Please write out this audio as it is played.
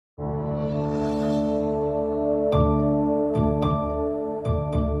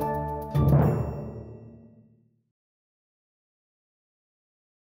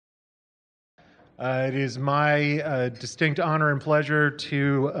It is my distinct honor and pleasure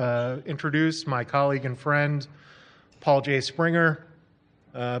to introduce my colleague and friend, Paul J. Springer.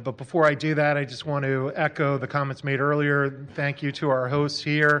 But before I do that, I just want to echo the comments made earlier. Thank you to our hosts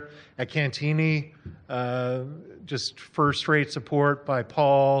here at Cantini. Just first-rate support by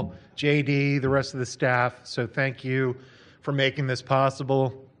Paul, JD, the rest of the staff. So thank you for making this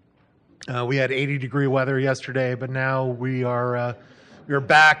possible. We had 80-degree weather yesterday, but now we are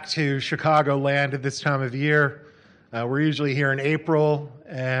back to Chicago land at this time of year. We're usually here in April,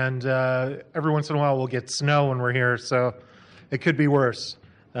 and every once in a while we'll get snow when we're here, so it could be worse.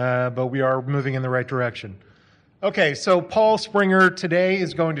 But we are moving in the right direction. Okay, so Paul Springer today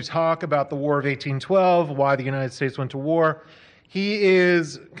is going to talk about the War of 1812, why the United States went to war. He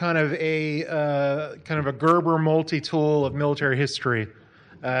is kind of a Gerber multi-tool of military history.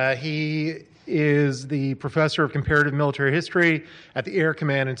 He is the professor of comparative military history at the Air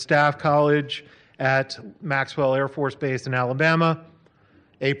Command and Staff College at Maxwell Air Force Base in Alabama.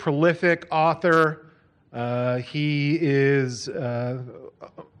 A prolific author. He is,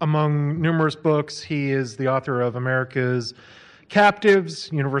 among numerous books, he is the author of America's Captives,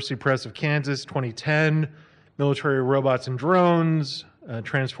 University Press of Kansas, 2010, Military Robots and Drones,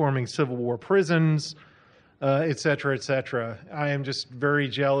 Transforming Civil War Prisons, et cetera, et cetera. I am just very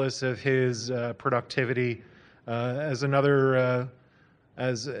jealous of his productivity.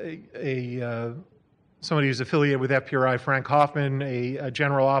 Somebody who's affiliated with FPRI, Frank Hoffman, a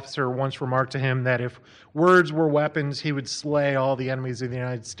general officer, once remarked to him that if words were weapons, he would slay all the enemies of the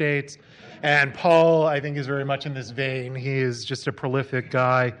United States. And Paul, I think, is very much in this vein. He is just a prolific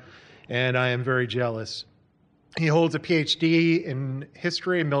guy, and I am very jealous. He holds a PhD in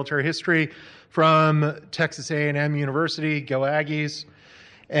history, military history, from Texas A&M University, go Aggies.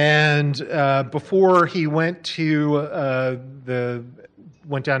 And before he went down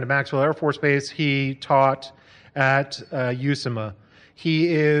to Maxwell Air Force Base, he taught at USAMA.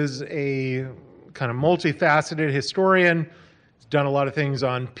 He is a kind of multifaceted historian. He's done a lot of things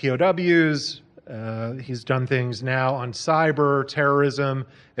on POWs. He's done things now on cyber, terrorism,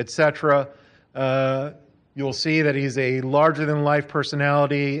 etc. You'll see that he's a larger-than-life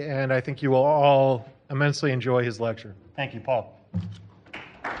personality, and I think you will all immensely enjoy his lecture. Thank you, Paul.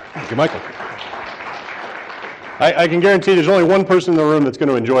 Thank you, Michael. I can guarantee there's only one person in the room that's going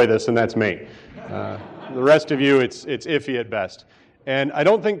to enjoy this, and that's me. The rest of you, it's iffy at best. And I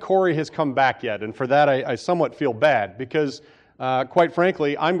don't think Corey has come back yet, and for that I somewhat feel bad, because quite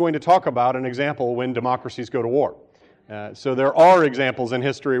frankly, I'm going to talk about an example when democracies go to war. So there are examples in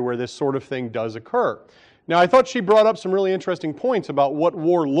history where this sort of thing does occur. Now, I thought she brought up some really interesting points about what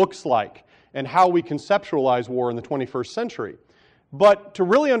war looks like and how we conceptualize war in the 21st century. But to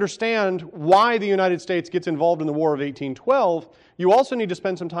really understand why the United States gets involved in the War of 1812, you also need to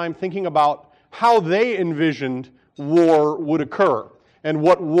spend some time thinking about how they envisioned war would occur and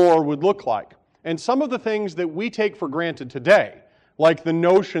what war would look like. And some of the things that we take for granted today, like the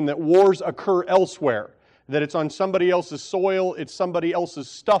notion that wars occur elsewhere, that it's on somebody else's soil, it's somebody else's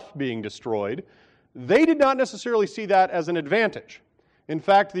stuff being destroyed, they did not necessarily see that as an advantage. In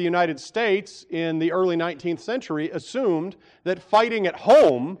fact, the United States in the early 19th century assumed that fighting at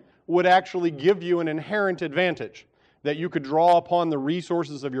home would actually give you an inherent advantage, that you could draw upon the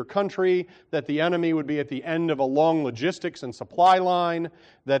resources of your country, that the enemy would be at the end of a long logistics and supply line,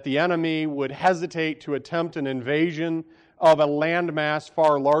 that the enemy would hesitate to attempt an invasion of a landmass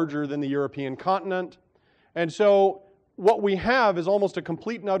far larger than the European continent. And so what we have is almost a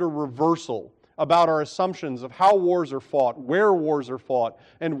complete and utter reversal about our assumptions of how wars are fought, where wars are fought,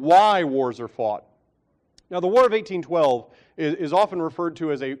 and why wars are fought. Now, the War of 1812 is often referred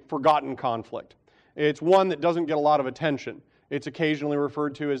to as a forgotten conflict. It's one that doesn't get a lot of attention. It's occasionally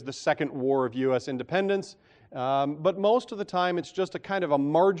referred to as the Second War of U.S. Independence, but most of the time it's just a kind of a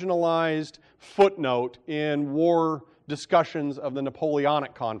marginalized footnote in war discussions of the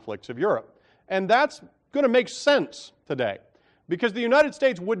Napoleonic conflicts of Europe. And that's going to make sense today, because the United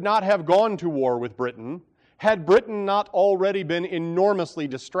States would not have gone to war with Britain had Britain not already been enormously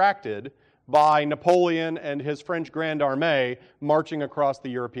distracted by Napoleon and his French Grande Armée marching across the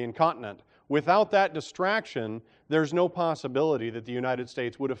European continent. Without that distraction, there's no possibility that the United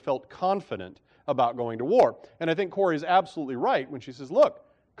States would have felt confident about going to war. And I think Corey is absolutely right when she says, look,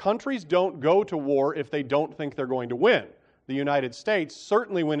 countries don't go to war if they don't think they're going to win. The United States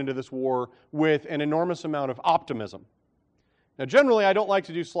certainly went into this war with an enormous amount of optimism. Now, generally, I don't like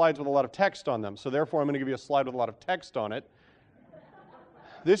to do slides with a lot of text on them, so therefore I'm going to give you a slide with a lot of text on it.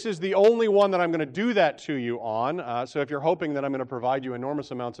 This is the only one that I'm going to do that to you on, so if you're hoping that I'm going to provide you enormous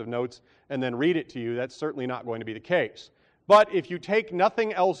amounts of notes and then read it to you, that's certainly not going to be the case. But if you take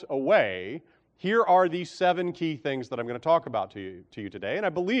nothing else away, Here are the 7 key things that I'm going to talk about to you today, and I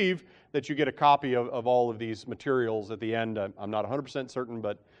believe that you get a copy of all of these materials at the end. I'm not 100% certain,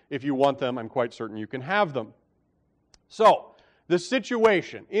 but if you want them, I'm quite certain you can have them. So, the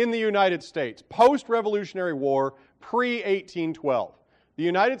situation in the United States, post-Revolutionary War, pre-1812. The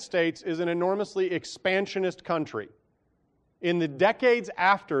United States is an enormously expansionist country. In the decades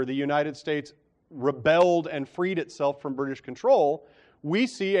after the United States rebelled and freed itself from British control, we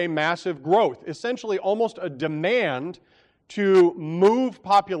see a massive growth, essentially almost a demand to move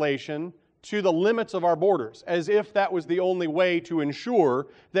population to the limits of our borders, as if that was the only way to ensure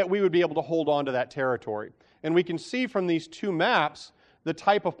that we would be able to hold on to that territory. And we can see from these 2 maps the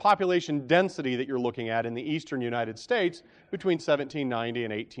type of population density that you're looking at in the eastern United States between 1790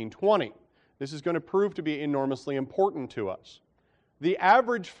 and 1820. This is going to prove to be enormously important to us. The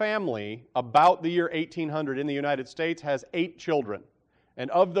average family about the year 1800 in the United States has 8 children. And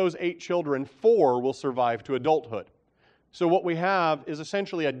of those 8 children, 4 will survive to adulthood. So what we have is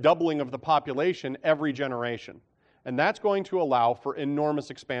essentially a doubling of the population every generation. And that's going to allow for enormous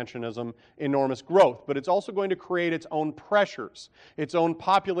expansionism, enormous growth. But it's also going to create its own pressures, its own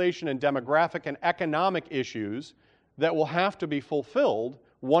population and demographic and economic issues that will have to be fulfilled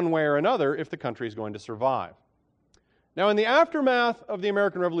one way or another if the country is going to survive. Now, in the aftermath of the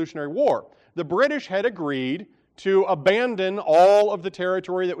American Revolutionary War, the British had agreed to abandon all of the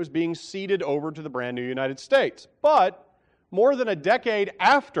territory that was being ceded over to the brand new United States. But more than a decade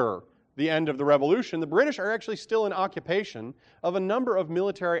after the end of the Revolution, the British are actually still in occupation of a number of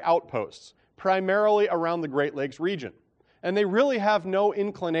military outposts, primarily around the Great Lakes region. And they really have no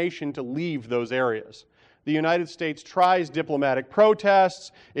inclination to leave those areas. The United States tries diplomatic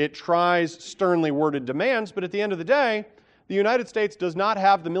protests, it tries sternly worded demands, but at the end of the day, the United States does not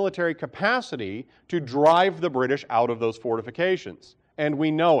have the military capacity to drive the British out of those fortifications. And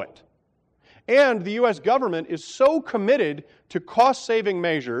we know it. And the U.S. government is so committed to cost-saving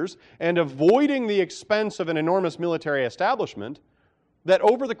measures and avoiding the expense of an enormous military establishment that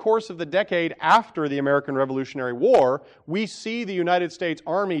over the course of the decade after the American Revolutionary War, we see the United States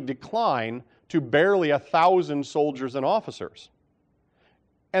Army decline to barely 1,000 soldiers and officers.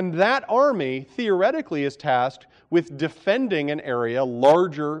 And that army, theoretically, is tasked with defending an area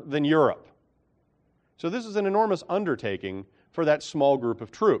larger than Europe. So this is an enormous undertaking for that small group of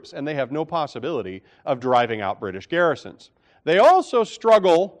troops, and they have no possibility of driving out British garrisons. They also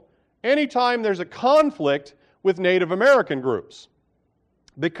struggle anytime there's a conflict with Native American groups.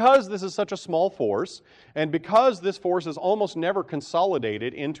 Because this is such a small force, and because this force is almost never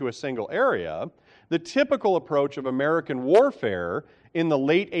consolidated into a single area, the typical approach of American warfare in the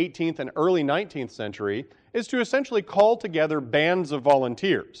late 18th and early 19th century is to essentially call together bands of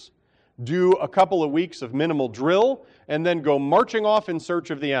volunteers, do a couple of weeks of minimal drill, and then go marching off in search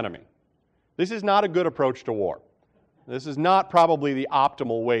of the enemy. This is not a good approach to war. This is not probably the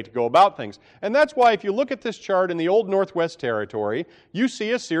optimal way to go about things. And that's why if you look at this chart in the old Northwest Territory, you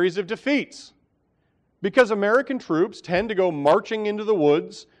see a series of defeats. Because American troops tend to go marching into the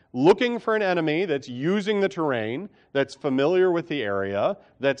woods, looking for an enemy that's using the terrain, that's familiar with the area,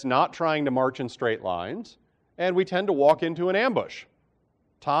 that's not trying to march in straight lines, and we tend to walk into an ambush.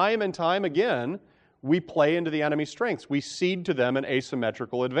 Time and time again, we play into the enemy's strengths. We cede to them an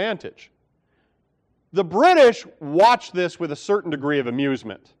asymmetrical advantage. The British watch this with a certain degree of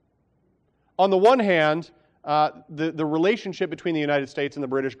amusement. On the one hand, the relationship between the United States and the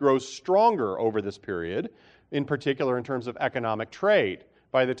British grows stronger over this period, in particular in terms of economic trade.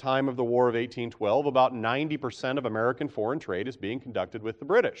 By the time of the War of 1812, about 90% of American foreign trade is being conducted with the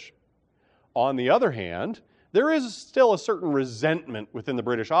British. On the other hand, there is still a certain resentment within the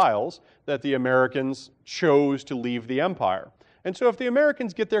British Isles that the Americans chose to leave the empire. And so if the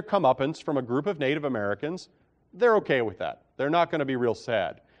Americans get their comeuppance from a group of Native Americans, they're okay with that. They're not going to be real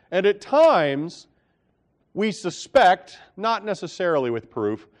sad. And at times, we suspect, not necessarily with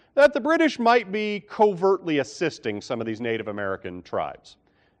proof, that the British might be covertly assisting some of these Native American tribes,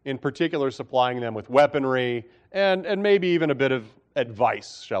 in particular supplying them with weaponry and maybe even a bit of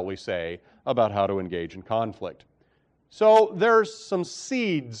advice, shall we say, about how to engage in conflict. So there's some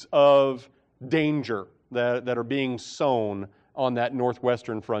seeds of danger that are being sown on that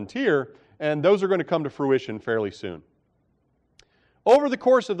northwestern frontier, and those are going to come to fruition fairly soon. Over the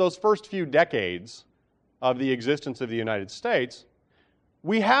course of those first few decades of the existence of the United States,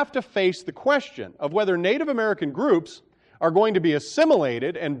 we have to face the question of whether Native American groups are going to be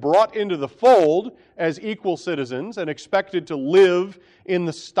assimilated and brought into the fold as equal citizens and expected to live in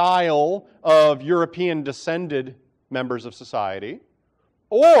the style of European-descended members of society,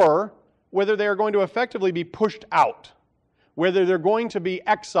 or whether they are going to effectively be pushed out, whether they're going to be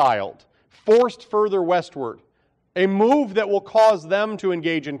exiled forced further westward, a move that will cause them to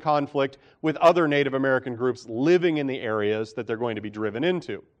engage in conflict with other Native American groups living in the areas that they're going to be driven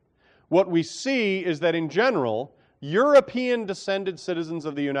into. What we see is that in general, European-descended citizens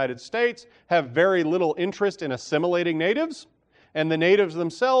of the United States have very little interest in assimilating natives, and the natives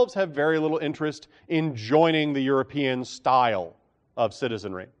themselves have very little interest in joining the European style of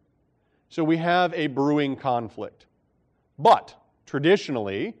citizenry. So we have a brewing conflict. But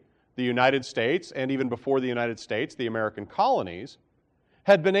traditionally, the United States, and even before the United States, the American colonies,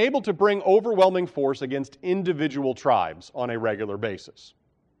 had been able to bring overwhelming force against individual tribes on a regular basis.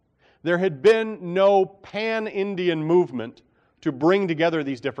 There had been no pan-Indian movement to bring together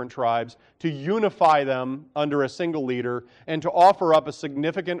these different tribes, to unify them under a single leader, and to offer up a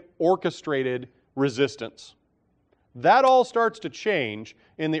significant orchestrated resistance. That all starts to change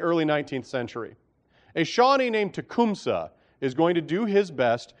in the early 19th century. A Shawnee named Tecumseh is going to do his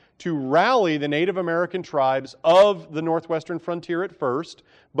best to rally the Native American tribes of the northwestern frontier at first,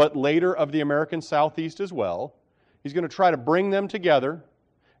 but later of the American Southeast as well. He's going to try to bring them together.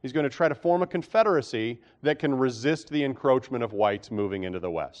 He's going to try to form a confederacy that can resist the encroachment of whites moving into the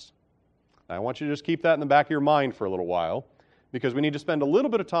West. Now, I want you to just keep that in the back of your mind for a little while, because we need to spend a little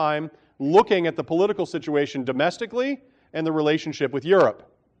bit of time looking at the political situation domestically and the relationship with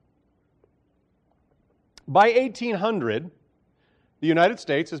Europe. By 1800, the United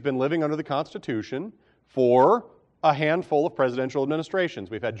States has been living under the Constitution for a handful of presidential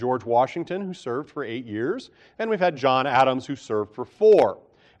administrations. We've had George Washington, who served for 8 years, and we've had John Adams, who served for 4.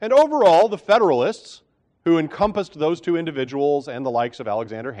 And overall, the Federalists, who encompassed those two individuals and the likes of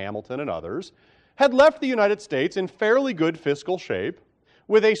Alexander Hamilton and others, had left the United States in fairly good fiscal shape,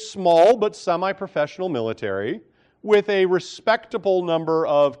 with a small but semi-professional military, with a respectable number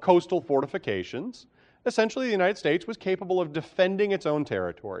of coastal fortifications. Essentially, the United States was capable of defending its own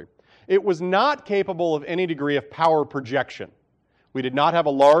territory. It was not capable of any degree of power projection. We did not have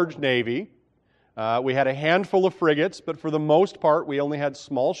a large navy. We had a handful of frigates, but for the most part, we only had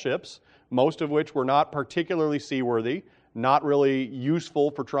small ships, most of which were not particularly seaworthy, not really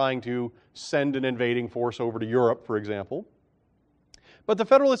useful for trying to send an invading force over to Europe, for example. But the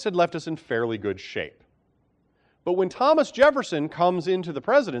Federalists had left us in fairly good shape. But when Thomas Jefferson comes into the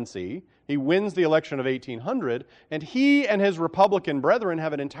presidency, he wins the election of 1800, and he and his Republican brethren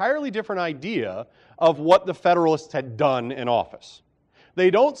have an entirely different idea of what the Federalists had done in office. They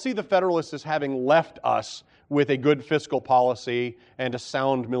don't see the Federalists as having left us with a good fiscal policy and a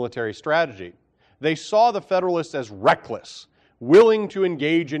sound military strategy. They saw the Federalists as reckless, willing to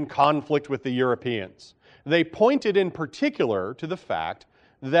engage in conflict with the Europeans. They pointed in particular to the fact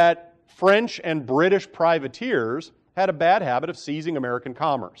that French and British privateers had a bad habit of seizing American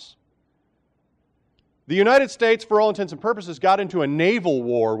commerce. The United States, for all intents and purposes, got into a naval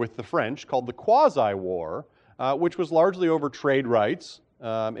war with the French called the Quasi-War, which was largely over trade rights.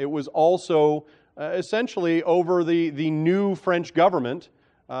 It was also essentially over the new French government,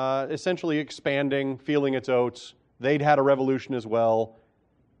 essentially expanding, feeling its oats. They'd had a revolution as well.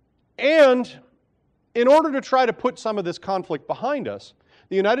 And in order to try to put some of this conflict behind us,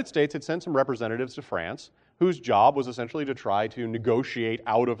 the United States had sent some representatives to France whose job was essentially to try to negotiate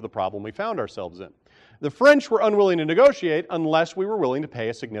out of the problem we found ourselves in. The French were unwilling to negotiate unless we were willing to pay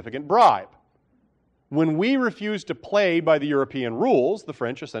a significant bribe. When we refused to play by the European rules, the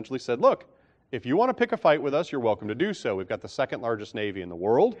French essentially said, look, if you want to pick a fight with us, you're welcome to do so. We've got the second largest navy in the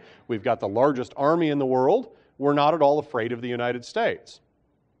world. We've got the largest army in the world. We're not at all afraid of the United States.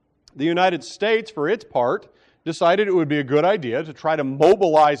 The United States, for its part, decided it would be a good idea to try to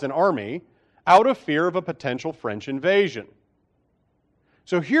mobilize an army out of fear of a potential French invasion.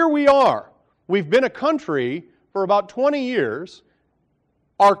 So here we are. We've been a country for about 20 years.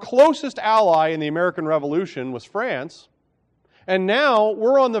 Our closest ally in the American Revolution was France, and now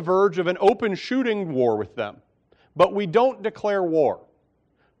we're on the verge of an open shooting war with them. But we don't declare war.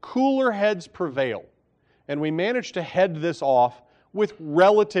 Cooler heads prevail, and we managed to head this off with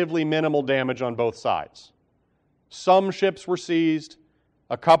relatively minimal damage on both sides. Some ships were seized,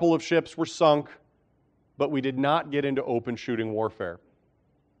 a couple of ships were sunk, but we did not get into open shooting warfare.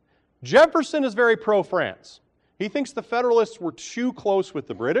 Jefferson is very pro-France. He thinks the Federalists were too close with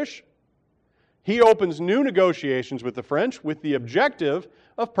the British. He opens new negotiations with the French with the objective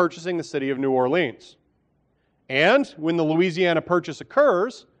of purchasing the city of New Orleans. And when the Louisiana Purchase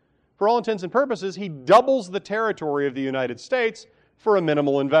occurs, for all intents and purposes, he doubles the territory of the United States for a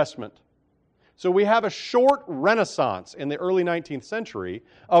minimal investment. So we have a short renaissance in the early 19th century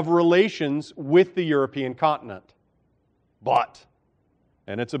of relations with the European continent. But,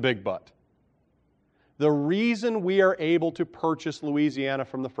 and it's a big but, the reason we are able to purchase Louisiana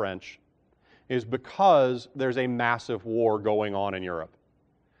from the French is because there's a massive war going on in Europe.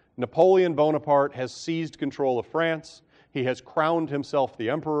 Napoleon Bonaparte has seized control of France. He has crowned himself the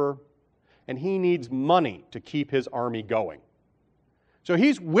emperor, and he needs money to keep his army going. So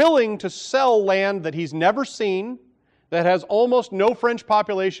he's willing to sell land that he's never seen, that has almost no French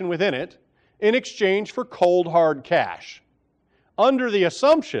population within it, in exchange for cold, hard cash, under the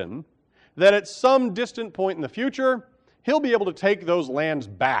assumption that at some distant point in the future, he'll be able to take those lands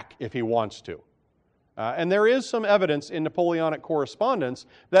back if he wants to. And there is some evidence in Napoleonic correspondence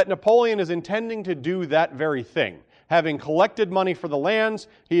that Napoleon is intending to do that very thing. Having collected money for the lands,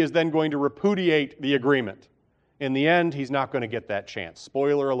 he is then going to repudiate the agreement. In the end, he's not going to get that chance.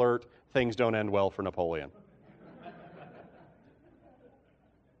 Spoiler alert, things don't end well for Napoleon.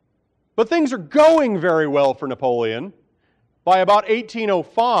 But things are going very well for Napoleon. By about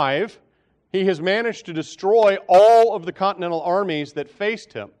 1805, he has managed to destroy all of the continental armies that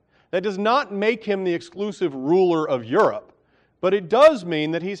faced him. That does not make him the exclusive ruler of Europe, but it does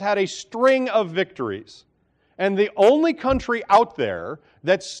mean that he's had a string of victories. And the only country out there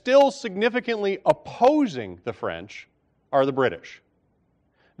that's still significantly opposing the French are the British.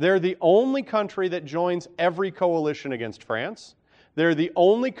 They're the only country that joins every coalition against France. They're the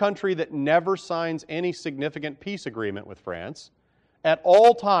only country that never signs any significant peace agreement with France. At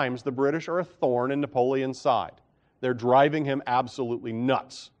all times, the British are a thorn in Napoleon's side. They're driving him absolutely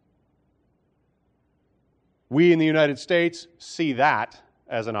nuts. We in the United States see that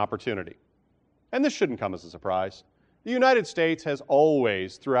as an opportunity. And this shouldn't come as a surprise. The United States has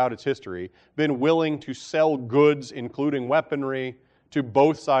always, throughout its history, been willing to sell goods, including weaponry, to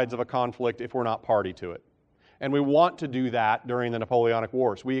both sides of a conflict if we're not party to it. And we want to do that during the Napoleonic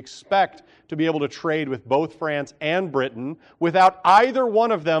Wars. We expect to be able to trade with both France and Britain without either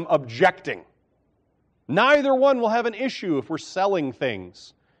one of them objecting. Neither one will have an issue if we're selling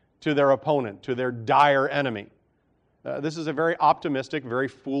things to their opponent, to their dire enemy. This is a very optimistic, very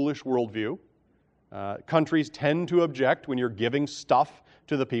foolish worldview. Countries tend to object when you're giving stuff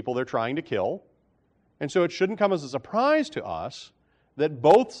to the people they're trying to kill. And so it shouldn't come as a surprise to us that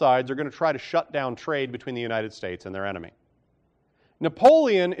both sides are going to try to shut down trade between the United States and their enemy.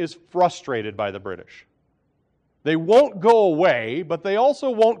 Napoleon is frustrated by the British. They won't go away, but they also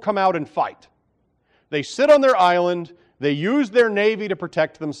won't come out and fight. They sit on their island, they use their navy to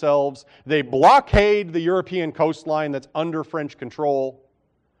protect themselves, they blockade the European coastline that's under French control,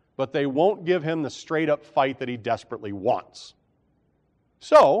 but they won't give him the straight-up fight that he desperately wants.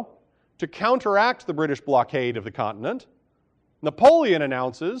 So, to counteract the British blockade of the continent, Napoleon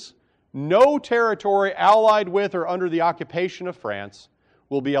announces no territory allied with or under the occupation of France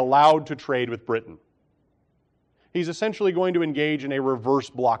will be allowed to trade with Britain. He's essentially going to engage in a reverse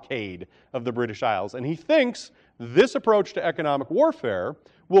blockade of the British Isles, and he thinks this approach to economic warfare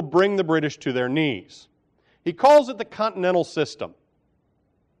will bring the British to their knees. He calls it the Continental System.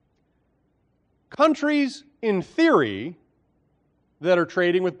 Countries, in theory, that are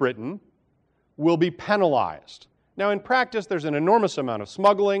trading with Britain will be penalized. Now, in practice, there's an enormous amount of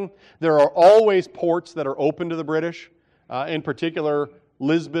smuggling. There are always ports that are open to the British. In particular,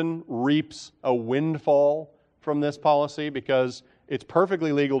 Lisbon reaps a windfall from this policy because it's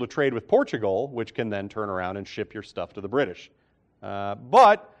perfectly legal to trade with Portugal, which can then turn around and ship your stuff to the British.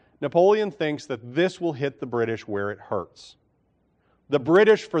 But Napoleon thinks that this will hit the British where it hurts. The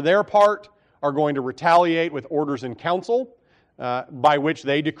British, for their part, are going to retaliate with orders in council, by which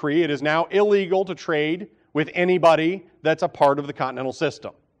they decree it is now illegal to trade with anybody that's a part of the continental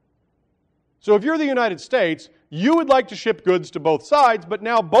system. So if you're the United States, you would like to ship goods to both sides, but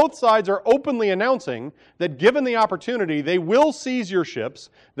now both sides are openly announcing that given the opportunity, they will seize your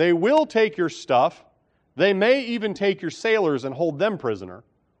ships, they will take your stuff, they may even take your sailors and hold them prisoner,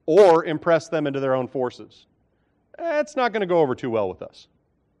 or impress them into their own forces. That's not going to go over too well with us.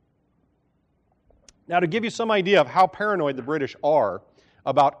 Now, to give you some idea of how paranoid the British are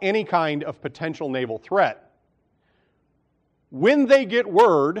about any kind of potential naval threat, when they get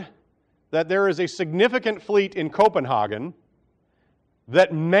word that there is a significant fleet in Copenhagen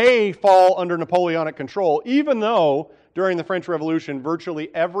that may fall under Napoleonic control, even though during the French Revolution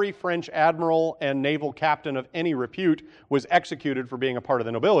virtually every French admiral and naval captain of any repute was executed for being a part of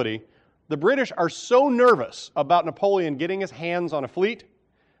the nobility, the British are so nervous about Napoleon getting his hands on a fleet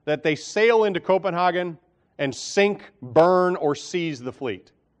that they sail into Copenhagen and sink, burn, or seize the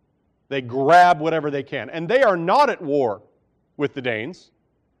fleet. They grab whatever they can. And they are not at war with the Danes,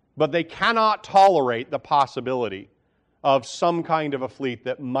 but they cannot tolerate the possibility of some kind of a fleet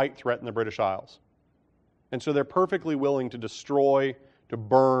that might threaten the British Isles. And so they're perfectly willing to destroy, to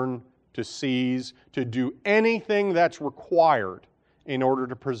burn, to seize, to do anything that's required in order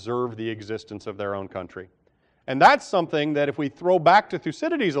to preserve the existence of their own country. And that's something that if we throw back to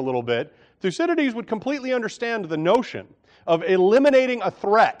Thucydides a little bit, Thucydides would completely understand the notion of eliminating a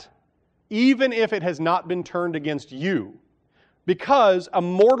threat, even if it has not been turned against you, because a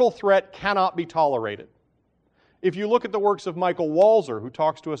mortal threat cannot be tolerated. If you look at the works of Michael Walzer, who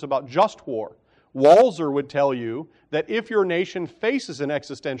talks to us about just war, Walzer would tell you that if your nation faces an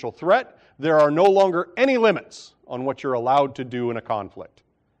existential threat, there are no longer any limits on what you're allowed to do in a conflict.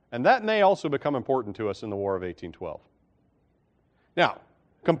 And that may also become important to us in the War of 1812. Now,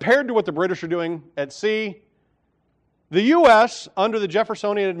 compared to what the British are doing at sea, the U.S., under the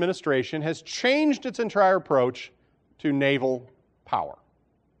Jeffersonian administration, has changed its entire approach to naval power.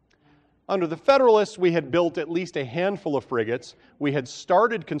 Under the Federalists, we had built at least a handful of frigates. We had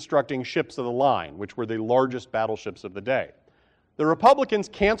started constructing ships of the line, which were the largest battleships of the day. The Republicans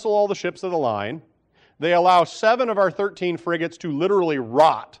cancel all the ships of the line. They allow 7 of our 13 frigates to literally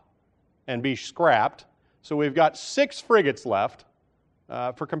rot and be scrapped. So we've got 6 frigates left.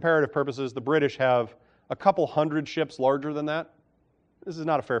 For comparative purposes, the British have a couple hundred ships larger than that. This is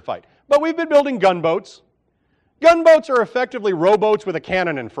not a fair fight. But we've been building gunboats. Gunboats are effectively rowboats with a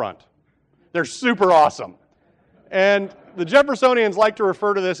cannon in front. They're super awesome. And the Jeffersonians like to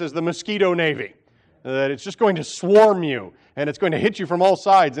refer to this as the mosquito navy, that it's just going to swarm you, and it's going to hit you from all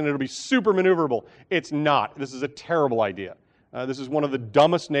sides, and it'll be super maneuverable. It's not. This is a terrible idea. This is one of the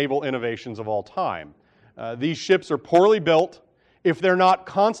dumbest naval innovations of all time. These ships are poorly built. If they're not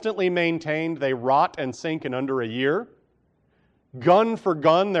constantly maintained, they rot and sink in under a year. Gun for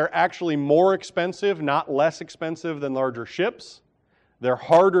gun, they're actually more expensive, not less expensive than larger ships. They're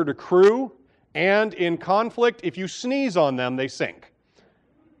harder to crew, and in conflict, if you sneeze on them, they sink.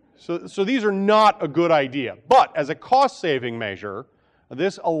 So these are not a good idea. But as a cost-saving measure,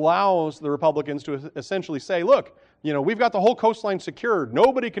 this allows the Republicans to essentially say, look, we've got the whole coastline secured.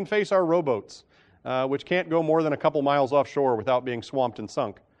 Nobody can face our rowboats, which can't go more than a couple miles offshore without being swamped and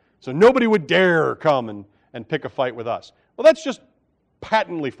sunk. So nobody would dare come and pick a fight with us. Well, that's just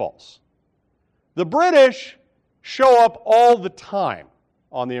patently false. The British show up all the time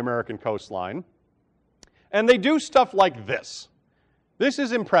on the American coastline, and they do stuff like this. This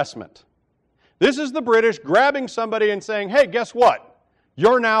is impressment. This is the British grabbing somebody and saying, hey, guess what?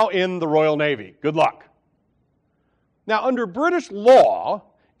 You're now in the Royal Navy. Good luck. Now, under British law,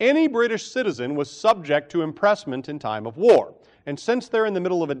 any British citizen was subject to impressment in time of war. And since they're in the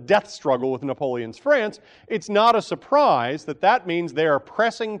middle of a death struggle with Napoleon's France, it's not a surprise that that means they are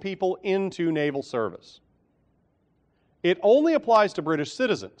pressing people into naval service. It only applies to British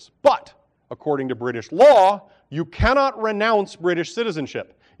citizens, but according to British law, you cannot renounce British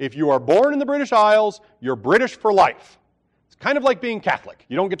citizenship. If you are born in the British Isles, you're British for life. It's kind of like being Catholic.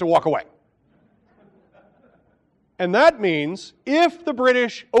 You don't get to walk away. And that means if the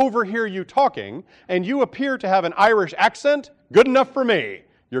British overhear you talking and you appear to have an Irish accent, good enough for me.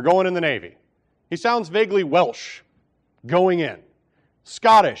 You're going in the Navy. He sounds vaguely Welsh. Going in.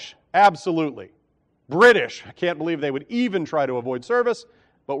 Scottish, absolutely. British, I can't believe they would even try to avoid service,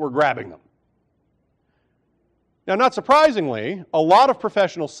 but we're grabbing them. Now, not surprisingly, a lot of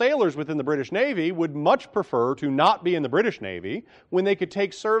professional sailors within the British Navy would much prefer to not be in the British Navy when they could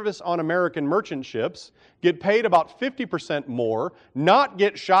take service on American merchant ships, get paid about 50% more, not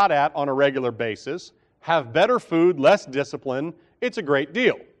get shot at on a regular basis, have better food, less discipline. It's a great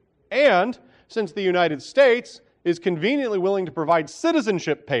deal. And since the United States is conveniently willing to provide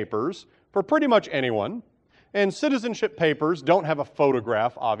citizenship papers for pretty much anyone, and citizenship papers don't have a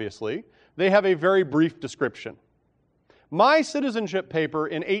photograph, obviously. They have a very brief description. My citizenship paper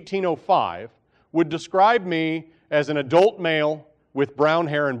in 1805 would describe me as an adult male with brown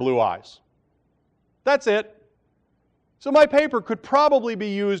hair and blue eyes. That's it. So my paper could probably be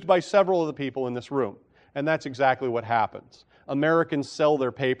used by several of the people in this room, and that's exactly what happens. Americans sell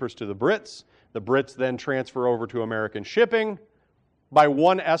their papers to the Brits. The Brits then transfer over to American shipping. By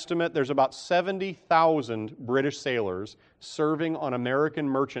one estimate, there's about 70,000 British sailors serving on American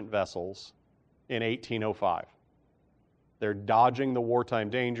merchant vessels in 1805. They're dodging the wartime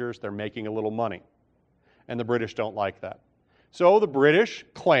dangers. They're making a little money. And the British don't like that. So the British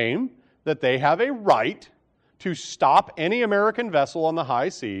claim that they have a right to stop any American vessel on the high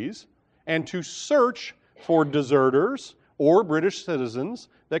seas and to search for deserters or British citizens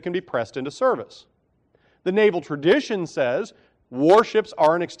that can be pressed into service. The naval tradition says warships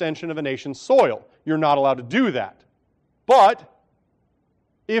are an extension of a nation's soil. You're not allowed to do that. But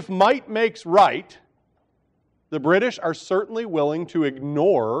if might makes right, the British are certainly willing to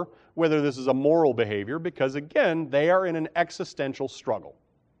ignore whether this is a moral behavior because, again, they are in an existential struggle.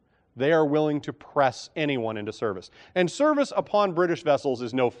 They are willing to press anyone into service. And service upon British vessels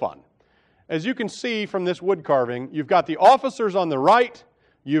is no fun. As you can see from this wood carving, you've got the officers on the right,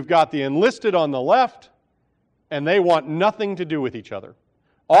 you've got the enlisted on the left, and they want nothing to do with each other.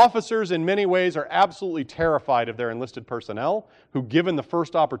 Officers, in many ways, are absolutely terrified of their enlisted personnel, who, given the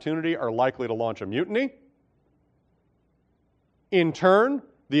first opportunity, are likely to launch a mutiny. In turn,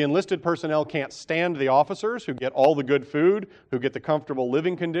 the enlisted personnel can't stand the officers who get all the good food, who get the comfortable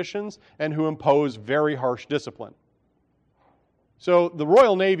living conditions, and who impose very harsh discipline. So the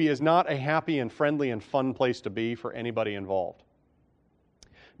Royal Navy is not a happy and friendly and fun place to be for anybody involved.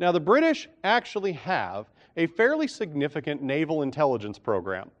 Now, the British actually have a fairly significant naval intelligence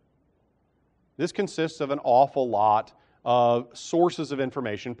program. This consists of an awful lot of sources of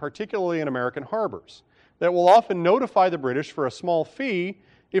information, particularly in American harbors, that will often notify the British for a small fee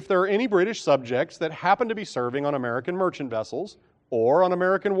if there are any British subjects that happen to be serving on American merchant vessels or on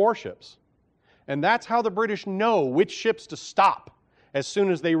American warships. And that's how the British know which ships to stop as soon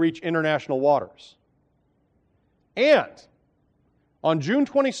as they reach international waters. And on June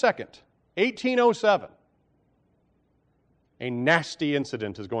 22nd, 1807, a nasty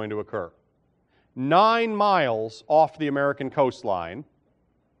incident is going to occur. 9 miles off the American coastline,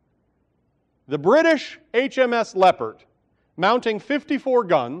 the British HMS Leopard, mounting 54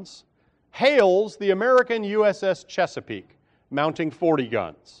 guns, hails the American USS Chesapeake, mounting 40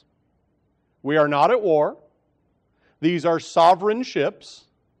 guns. We are not at war. These are sovereign ships,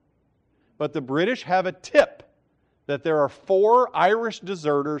 but the British have a tip that there are 4 Irish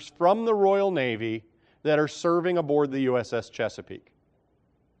deserters from the Royal Navy that are serving aboard the USS Chesapeake.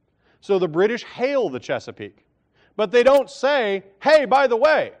 So the British hail the Chesapeake, but they don't say, hey, by the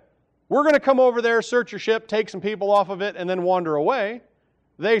way, we're going to come over there, search your ship, take some people off of it, and then wander away.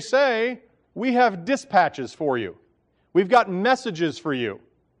 They say, we have dispatches for you. We've got messages for you.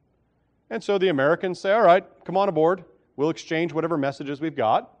 And so the Americans say, all right, come on aboard. We'll exchange whatever messages we've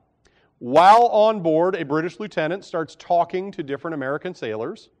got. While on board, a British lieutenant starts talking to different American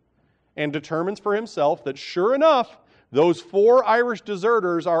sailors and determines for himself that sure enough, those 4 Irish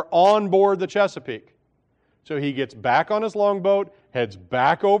deserters are on board the Chesapeake. So he gets back on his longboat, heads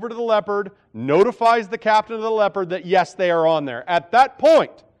back over to the Leopard, notifies the captain of the Leopard that yes, they are on there. At that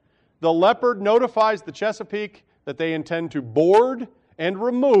point, the Leopard notifies the Chesapeake that they intend to board and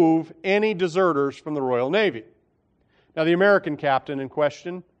remove any deserters from the Royal Navy. Now, the American captain in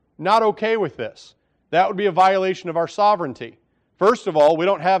question, not okay with this. That would be a violation of our sovereignty. First of all, we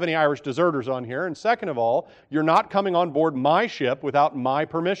don't have any Irish deserters on here. And second of all, you're not coming on board my ship without my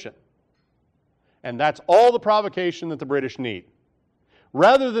permission. And that's all the provocation that the British need.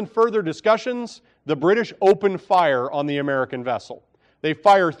 Rather than further discussions, the British open fire on the American vessel. They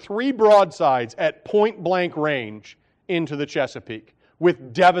fire 3 broadsides at point-blank range into the Chesapeake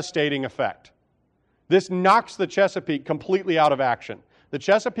with devastating effect. This knocks the Chesapeake completely out of action. The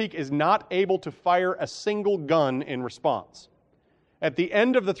Chesapeake is not able to fire a single gun in response. At the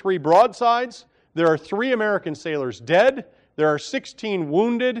end of the 3 broadsides, there are 3 American sailors dead, there are 16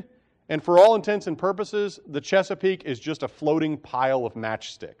 wounded, and for all intents and purposes, the Chesapeake is just a floating pile of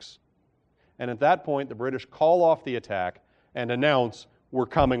matchsticks. And at that point, the British call off the attack and announce, we're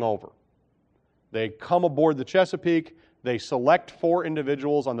coming over. They come aboard the Chesapeake, they select 4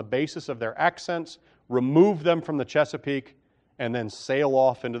 individuals on the basis of their accents, remove them from the Chesapeake, and then sail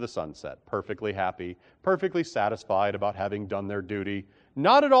off into the sunset, perfectly happy, perfectly satisfied about having done their duty,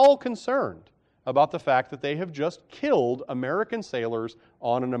 not at all concerned about the fact that they have just killed American sailors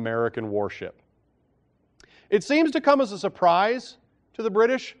on an American warship. It seems to come as a surprise to the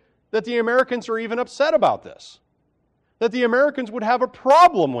British that the Americans are even upset about this, that the Americans would have a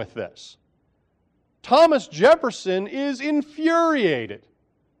problem with this. Thomas Jefferson is infuriated,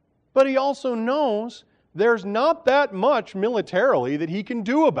 but he also knows there's not that much militarily that he can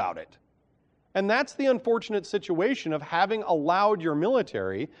do about it. And that's the unfortunate situation of having allowed your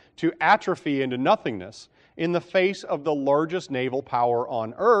military to atrophy into nothingness in the face of the largest naval power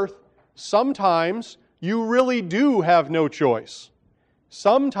on earth. Sometimes you really do have no choice.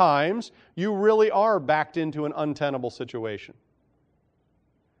 Sometimes you really are backed into an untenable situation.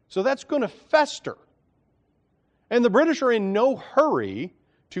 So that's going to fester. And the British are in no hurry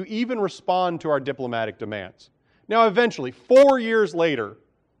to even respond to our diplomatic demands. Now, eventually, 4 years later,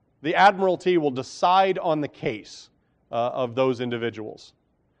 the Admiralty will decide on the case of those individuals.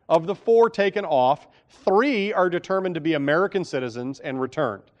 Of the 4 taken off, 3 are determined to be American citizens and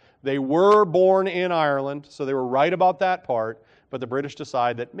returned. They were born in Ireland, so they were right about that part, but the British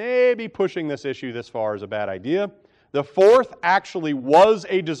decide that maybe pushing this issue this far is a bad idea. The 4th actually was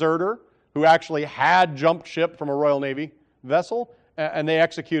a deserter who actually had jumped ship from a Royal Navy vessel, and they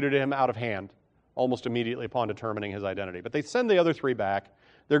executed him out of hand almost immediately upon determining his identity. But they send the other 3 back.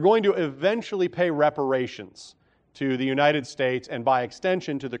 They're going to eventually pay reparations to the United States and by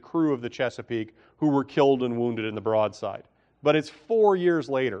extension to the crew of the Chesapeake who were killed and wounded in the broadside. But it's 4 years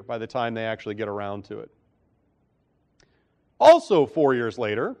later by the time they actually get around to it. Also 4 years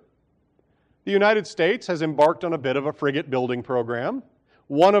later, the United States has embarked on a bit of a frigate building program.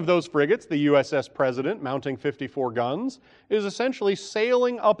 One of those frigates, the USS President, mounting 54 guns, is essentially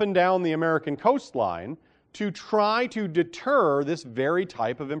sailing up and down the American coastline to try to deter this very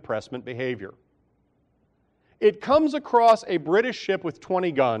type of impressment behavior. It comes across a British ship with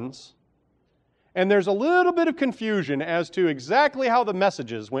 20 guns, and there's a little bit of confusion as to exactly how the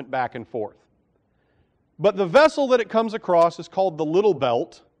messages went back and forth. But the vessel that it comes across is called the Little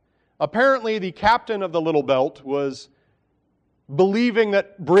Belt. Apparently, the captain of the Little Belt was believing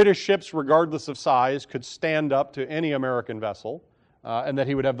that British ships, regardless of size, could stand up to any American vessel, and that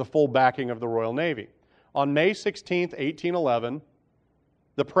he would have the full backing of the Royal Navy. On May 16, 1811,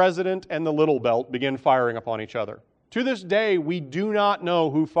 the President and the Little Belt begin firing upon each other. To this day, we do not know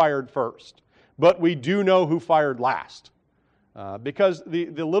who fired first, but we do know who fired last. Because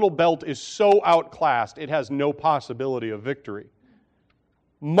the Little Belt is so outclassed, it has no possibility of victory.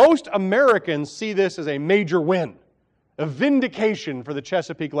 Most Americans see this as a major win, a vindication for the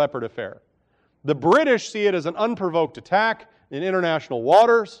Chesapeake Leopard affair. The British see it as an unprovoked attack in international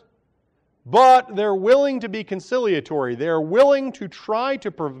waters, but they're willing to be conciliatory. They're willing to try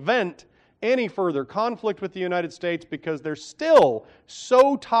to prevent any further conflict with the United States because they're still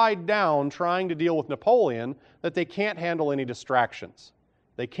so tied down trying to deal with Napoleon that they can't handle any distractions.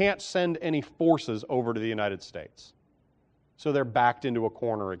 They can't send any forces over to the United States. So they're backed into a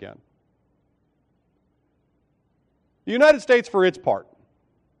corner again. The United States, for its part,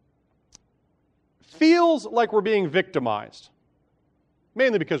 feels like we're being victimized,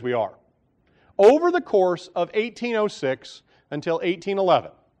 mainly because we are. Over the course of 1806 until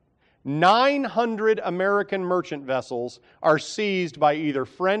 1811, 900 American merchant vessels are seized by either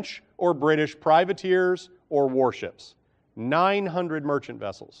French or British privateers or warships. 900 merchant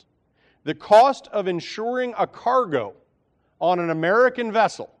vessels. The cost of insuring a cargo on an American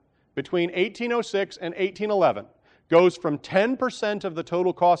vessel between 1806 and 1811 goes from 10% of the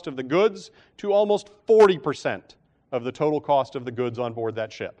total cost of the goods to almost 40% of the total cost of the goods on board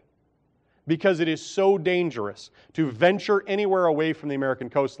that ship. Because it is so dangerous to venture anywhere away from the American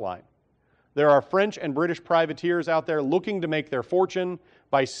coastline. There are French and British privateers out there looking to make their fortune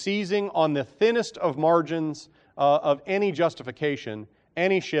by seizing on the thinnest of margins of any justification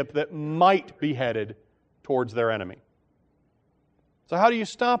any ship that might be headed towards their enemy. So how do you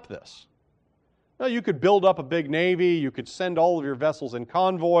stop this? Well, you could build up a big navy, you could send all of your vessels in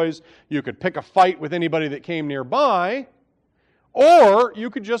convoys, you could pick a fight with anybody that came nearby, or you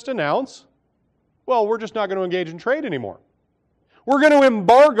could just announce, well, we're just not going to engage in trade anymore. We're going to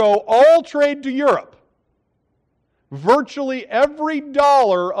embargo all trade to Europe. Virtually every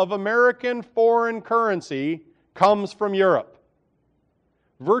dollar of American foreign currency comes from Europe.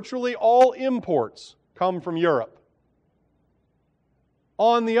 Virtually all imports come from Europe.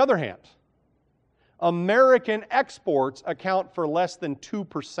 On the other hand, American exports account for less than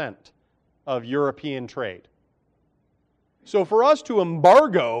 2% of European trade. So for us to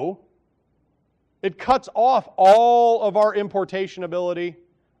embargo, it cuts off all of our importation ability,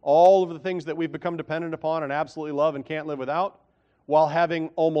 all of the things that we've become dependent upon and absolutely love and can't live without, while having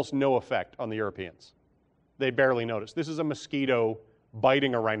almost no effect on the Europeans. They barely notice. This is a mosquito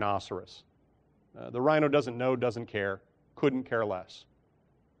biting a rhinoceros. The rhino doesn't know, doesn't care, couldn't care less.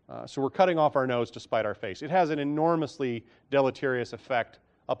 So we're cutting off our nose to spite our face. It has an enormously deleterious effect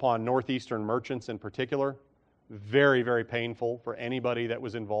upon northeastern merchants in particular. Very, very painful for anybody that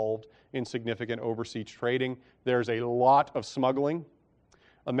was involved in significant overseas trading. There's a lot of smuggling.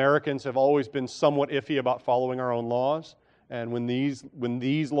 Americans have always been somewhat iffy about following our own laws, and when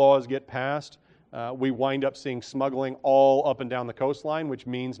these laws get passed, we wind up seeing smuggling all up and down the coastline, which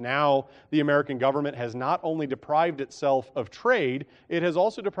means now the American government has not only deprived itself of trade, it has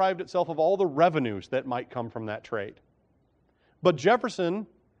also deprived itself of all the revenues that might come from that trade. But Jefferson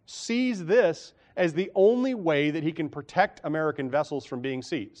sees this as the only way that he can protect American vessels from being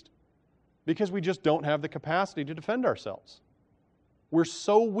seized, because we just don't have the capacity to defend ourselves. We're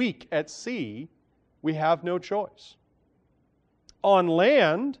so weak at sea, we have no choice. On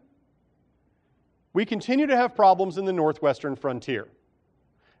land, we continue to have problems in the northwestern frontier.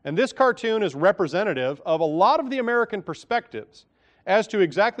 And this cartoon is representative of a lot of the American perspectives as to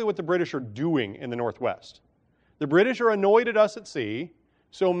exactly what the British are doing in the Northwest. The British are annoyed at us at sea,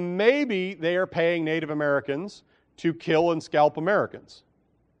 so maybe they are paying Native Americans to kill and scalp Americans?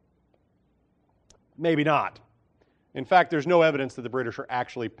 Maybe not. In fact, there's no evidence that the British are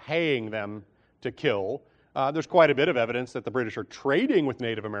actually paying them to kill. There's quite a bit of evidence that the British are trading with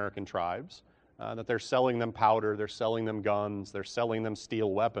Native American tribes, that they're selling them powder, they're selling them guns, they're selling them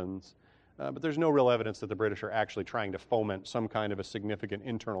steel weapons. But there's no real evidence that the British are actually trying to foment some kind of a significant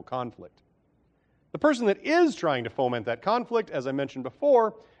internal conflict. The person that is trying to foment that conflict, as I mentioned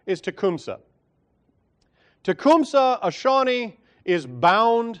before, is Tecumseh. Tecumseh, a Shawnee, is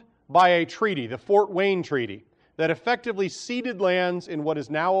bound by a treaty, the Fort Wayne Treaty, that effectively ceded lands in what is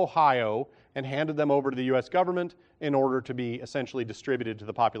now Ohio and handed them over to the U.S. government in order to be essentially distributed to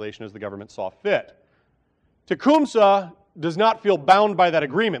the population as the government saw fit. Tecumseh does not feel bound by that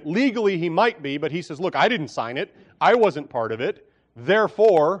agreement. Legally, he might be, but he says, look, I didn't sign it. I wasn't part of it.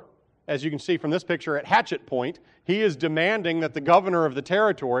 Therefore, as you can see from this picture at Hatchet Point, he is demanding that the governor of the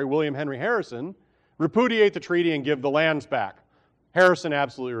territory, William Henry Harrison, repudiate the treaty and give the lands back. Harrison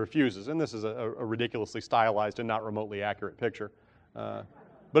absolutely refuses, and this is a ridiculously stylized and not remotely accurate picture. But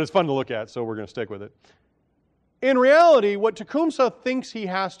it's fun to look at, so we're going to stick with it. In reality, what Tecumseh thinks he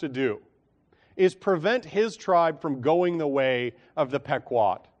has to do is prevent his tribe from going the way of the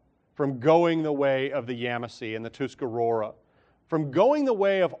Pequot, from going the way of the Yamasee and the Tuscarora, from going the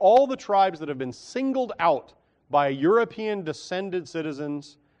way of all the tribes that have been singled out by European-descended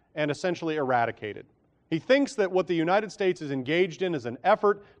citizens and essentially eradicated. He thinks that what the United States is engaged in is an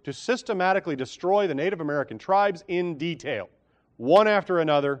effort to systematically destroy the Native American tribes in detail, one after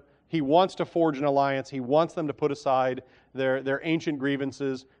another. He wants to forge an alliance. He wants them to put aside their ancient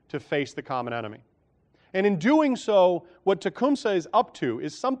grievances to face the common enemy. And in doing so, what Tecumseh is up to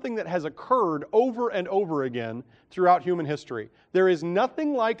is something that has occurred over and over again throughout human history. There is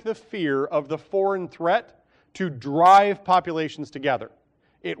nothing like the fear of the foreign threat to drive populations together.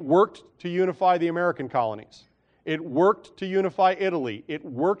 It worked to unify the American colonies. It worked to unify Italy. It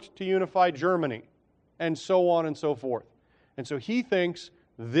worked to unify Germany, and so on and so forth. And so he thinks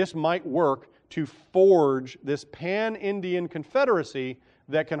this might work to forge this pan-Indian confederacy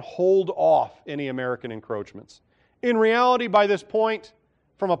that can hold off any American encroachments. In reality, by this point,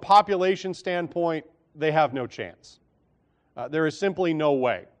 from a population standpoint, they have no chance. There is simply no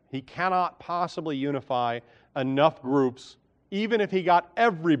way. He cannot possibly unify enough groups. Even if he got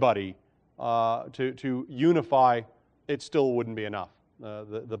everybody to unify, it still wouldn't be enough.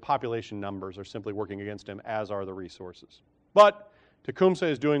 The population numbers are simply working against him, as are the resources. But Tecumseh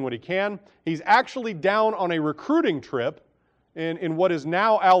is doing what he can. He's actually down on a recruiting trip in what is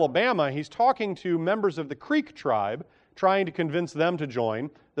now Alabama. He's talking to members of the Creek tribe, trying to convince them to join.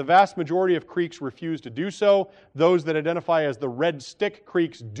 The vast majority of Creeks refuse to do so. Those that identify as the Red Stick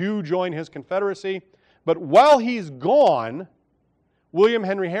Creeks do join his confederacy. But while he's gone, William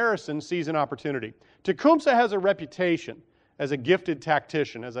Henry Harrison sees an opportunity. Tecumseh has a reputation as a gifted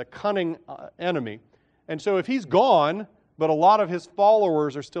tactician, as a cunning enemy. And so if he's gone, but a lot of his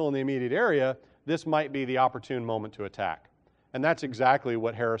followers are still in the immediate area, this might be the opportune moment to attack. And that's exactly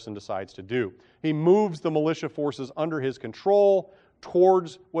what Harrison decides to do. He moves the militia forces under his control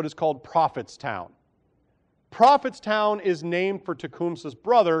towards what is called Prophetstown. Prophetstown is named for Tecumseh's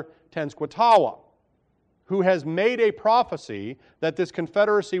brother, Tenskwatawa, who has made a prophecy that this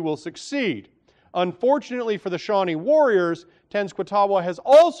confederacy will succeed. Unfortunately for the Shawnee warriors, Tenskwatawa has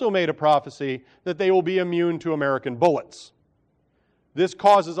also made a prophecy that they will be immune to American bullets. This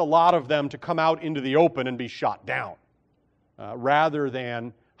causes a lot of them to come out into the open and be shot down, rather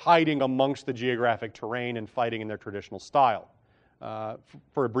than hiding amongst the geographic terrain and fighting in their traditional style.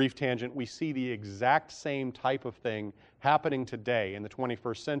 For a brief tangent, we see the exact same type of thing happening today in the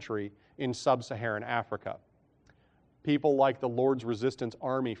 21st century in sub-Saharan Africa. People like the Lord's Resistance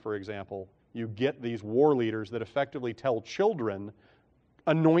Army, for example, you get these war leaders that effectively tell children,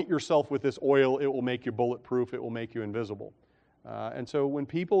 anoint yourself with this oil, it will make you bulletproof, it will make you invisible. And so when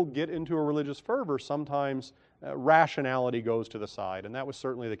people get into a religious fervor, sometimes rationality goes to the side, and that was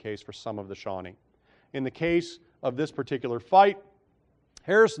certainly the case for some of the Shawnee. In the case of this particular fight,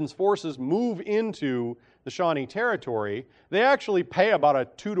 Harrison's forces move into the Shawnee territory. They actually pay about a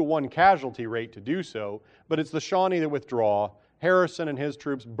 2-to-1 casualty rate to do so, but it's the Shawnee that withdraw. Harrison and his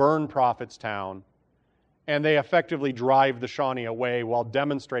troops burn Prophetstown, and they effectively drive the Shawnee away while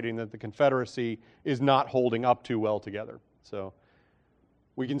demonstrating that the Confederacy is not holding up too well together. So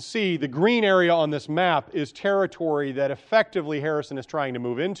we can see the green area on this map is territory that effectively Harrison is trying to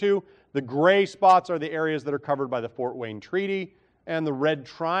move into. The gray spots are the areas that are covered by the Fort Wayne Treaty, and the red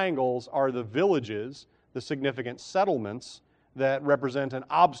triangles are the villages, the significant settlements that represent an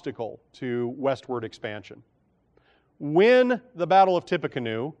obstacle to westward expansion. When the Battle of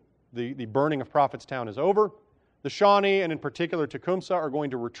Tippecanoe, the burning of Prophetstown, is over, The Shawnee, and in particular Tecumseh, are going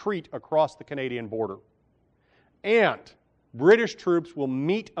to retreat across the Canadian border. And British troops will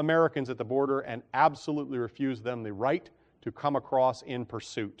meet Americans at the border and absolutely refuse them the right to come across in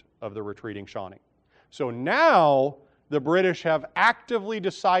pursuit of the retreating Shawnee. So now the British have actively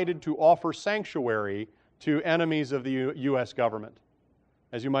decided to offer sanctuary to enemies of the U.S. government.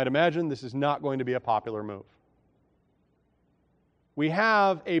 As you might imagine, this is not going to be a popular move. We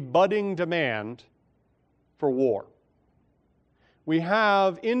have a budding demand for war. We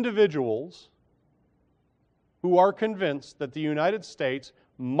have individuals who are convinced that the United States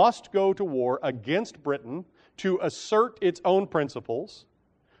must go to war against Britain to assert its own principles,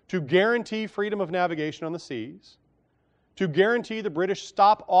 to guarantee freedom of navigation on the seas, to guarantee the British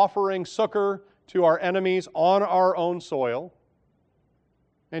stop offering succor to our enemies on our own soil,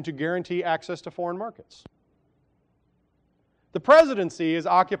 and to guarantee access to foreign markets. The presidency is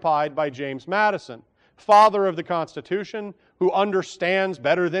occupied by James Madison, father of the Constitution, who understands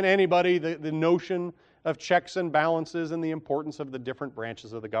better than anybody the notion of checks and balances and the importance of the different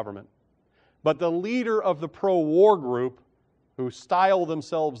branches of the government. But the leader of the pro-war group, who style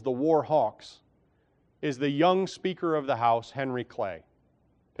themselves the War Hawks, is the young Speaker of the House, Henry Clay,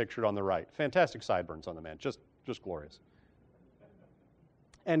 pictured on the right. Fantastic sideburns on the man, just glorious.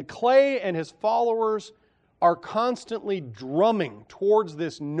 And Clay and his followers are constantly drumming towards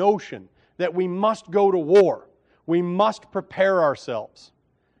this notion that we must go to war. We must prepare ourselves.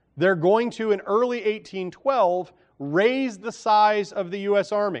 They're going to, in early 1812, raise the size of the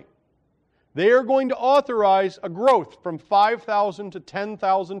U.S. Army. They are going to authorize a growth from 5,000 to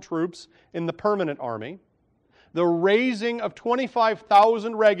 10,000 troops in the permanent army, the raising of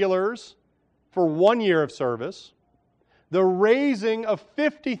 25,000 regulars for 1 year of service, the raising of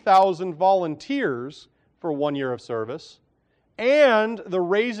 50,000 volunteers for 1 year of service, and the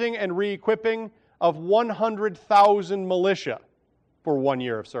raising and re-equipping of 100,000 militia for 1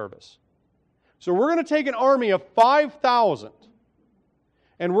 year of service. So we're going to take an army of 5,000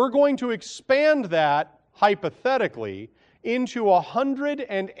 and we're going to expand that, hypothetically, into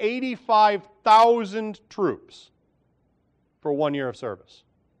 185,000 troops for 1 year of service.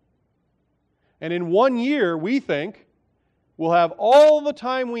 And in 1 year, we think, we'll have all the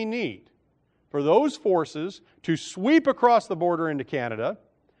time we need for those forces to sweep across the border into Canada,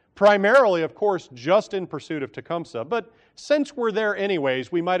 primarily, of course, just in pursuit of Tecumseh. But since we're there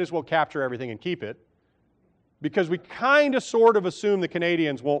anyways, we might as well capture everything and keep it, because we kind of sort of assume the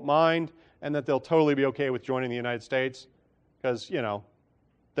Canadians won't mind and that they'll totally be okay with joining the United States because, you know,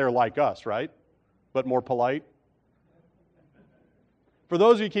 they're like us, right? But more polite. For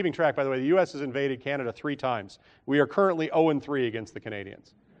those of you keeping track, by the way, the U.S. has invaded Canada 3 times. We are currently 0-3 against the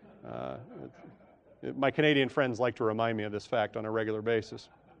Canadians. My Canadian friends like to remind me of this fact on a regular basis.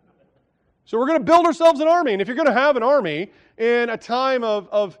 So we're going to build ourselves an army. And if you're going to have an army in a time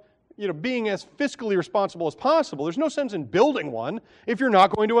of being as fiscally responsible as possible, there's no sense in building one if you're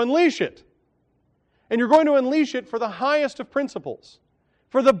not going to unleash it. And you're going to unleash it for the highest of principles,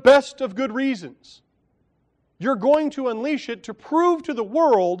 for the best of good reasons. You're going to unleash it to prove to the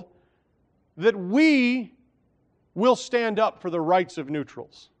world that we will stand up for the rights of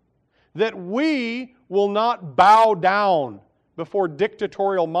neutrals, that we will not bow down before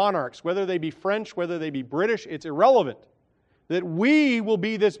dictatorial monarchs, whether they be French, whether they be British, it's irrelevant. That we will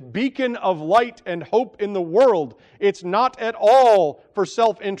be this beacon of light and hope in the world. It's not at all for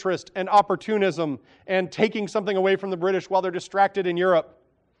self-interest and opportunism and taking something away from the British while they're distracted in Europe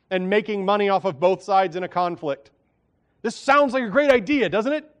and making money off of both sides in a conflict. This sounds like a great idea,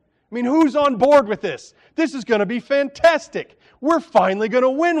 doesn't it? I mean, who's on board with this? This is going to be fantastic. We're finally going to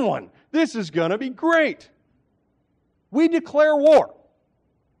win one. This is going to be great. We declare war.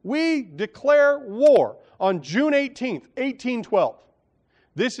 We declare war on June 18th, 1812.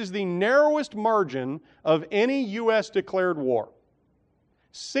 This is the narrowest margin of any U.S. declared war.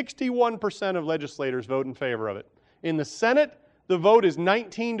 61% of legislators vote in favor of it. In the Senate, the vote is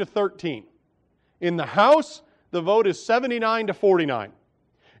 19-13. In the House, the vote is 79-49.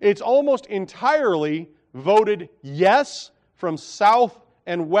 It's almost entirely voted yes from South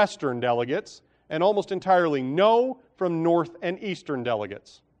and Western delegates, and almost entirely no from North and Eastern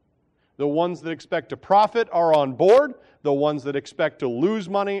delegates. The ones that expect to profit are on board. The ones that expect to lose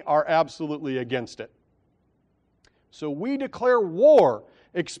money are absolutely against it. So we declare war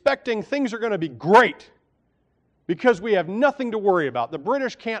expecting things are going to be great because we have nothing to worry about. The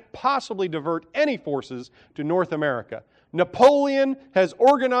British can't possibly divert any forces to North America. Napoleon has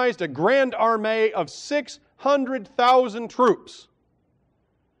organized a grand armée of 600,000 troops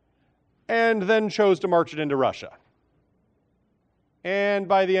and then chose to march it into Russia. And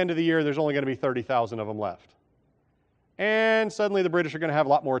by the end of the year, there's only going to be 30,000 of them left. and suddenly the British are going to have a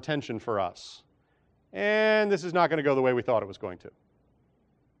lot more attention for us. And this is not going to go the way we thought it was going to.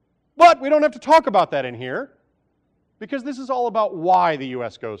 But we don't have to talk about that in here, because this is all about why the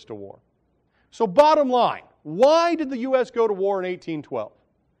U.S. goes to war. So bottom line, why did the U.S. go to war in 1812?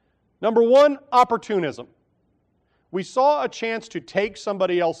 Number one, opportunism. We saw a chance to take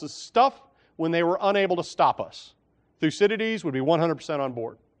somebody else's stuff when they were unable to stop us. Thucydides would be 100% on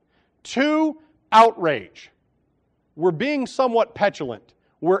board. Two, outrage. We're being somewhat petulant.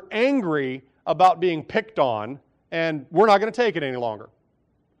 We're angry about being picked on, and we're not going to take it any longer.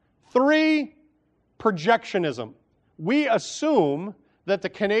 Three, projectionism. We assume that the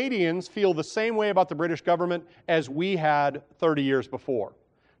Canadians feel the same way about the British government as we had 30 years before.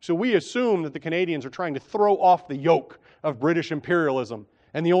 So we assume that the Canadians are trying to throw off the yoke of British imperialism,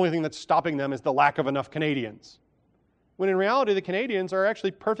 and the only thing that's stopping them is the lack of enough Canadians. When in reality, the Canadians are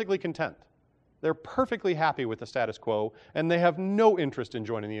actually perfectly content. They're perfectly happy with the status quo, and they have no interest in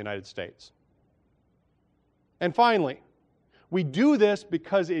joining the United States. And finally, we do this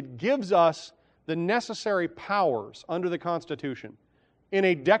because it gives us the necessary powers under the Constitution. In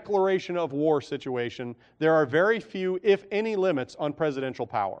a declaration of war situation, there are very few, if any, limits on presidential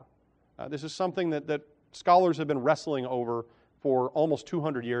power. This is something that scholars have been wrestling over for almost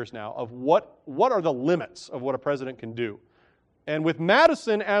 200 years now, of what are the limits of what a president can do. And with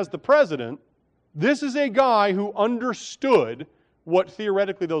Madison as the president, this is a guy who understood what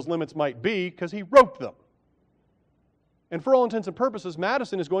theoretically those limits might be because he wrote them. And for all intents and purposes,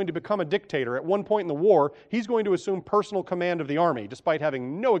 Madison is going to become a dictator. At one point in the war, he's going to assume personal command of the army, despite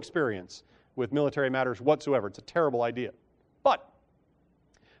having no experience with military matters whatsoever. It's a terrible idea. But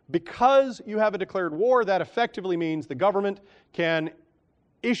because you have a declared war, that effectively means the government can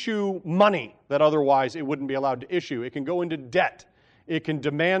issue money that otherwise it wouldn't be allowed to issue. It can go into debt. It can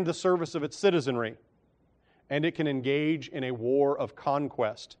demand the service of its citizenry. And it can engage in a war of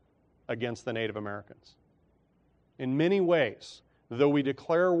conquest against the Native Americans. In many ways, though we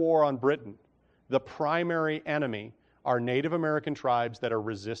declare war on Britain, the primary enemy are Native American tribes that are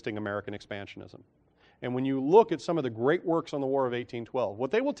resisting American expansionism. And when you look at some of the great works on the War of 1812,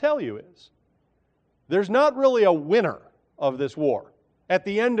 what they will tell you is there's not really a winner of this war. At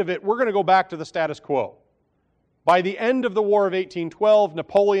the end of it, we're going to go back to the status quo. By the end of the War of 1812,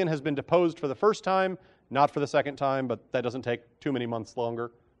 Napoleon has been deposed for the first time, not for the second time, but that doesn't take too many months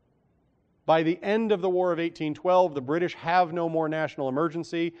longer. By the end of the War of 1812, the British have no more national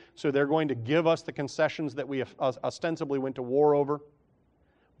emergency, so they're going to give us the concessions that we ostensibly went to war over.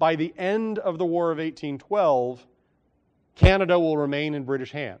 By the end of the War of 1812, Canada will remain in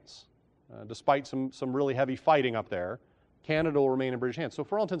British hands. Despite some really heavy fighting up there, Canada will remain in British hands. So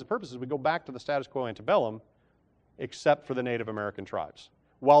for all intents and purposes, we go back to the status quo antebellum, except for the Native American tribes.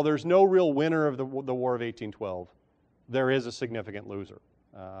 While there's no real winner of the War of 1812, there is a significant loser.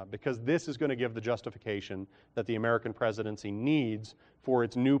 Because this is going to give the justification that the American presidency needs for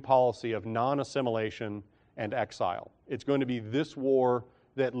its new policy of non-assimilation and exile. It's going to be this war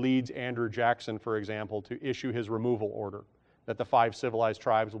that leads Andrew Jackson, for example, to issue his removal order, that the 5 civilized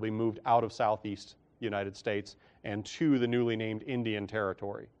tribes will be moved out of southeast United States and to the newly named Indian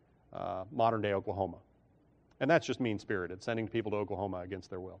Territory, modern-day Oklahoma. And that's just mean-spirited, sending people to Oklahoma against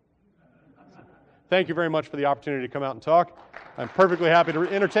their will. Thank you very much for the opportunity to come out and talk. I'm perfectly happy to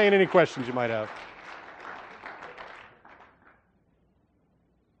entertain any questions you might have.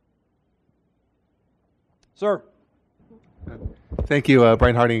 Sir. Thank you,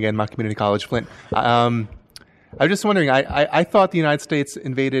 Brian Harding again, Mott Community College, Flint. I was just wondering, I thought the United States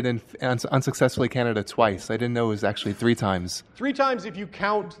invaded and unsuccessfully Canada twice. I didn't know it was actually 3 times. 3 times if you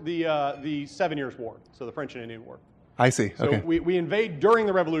count the 7 Years' War, so the French and Indian War. I see, so okay. We invade during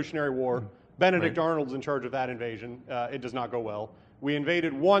the Revolutionary War. Benedict Arnold's in charge of that invasion. It does not go well. We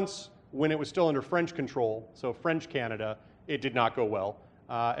invaded once when it was still under French control, so French Canada. It did not go well.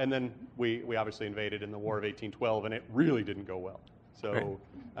 And then we obviously invaded in the War of 1812, and it really didn't go well. So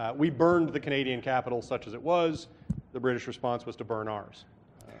we burned the Canadian capital such as it was. The British response was to burn ours.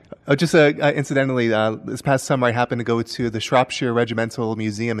 Just incidentally, this past summer I happened to go to the Shropshire Regimental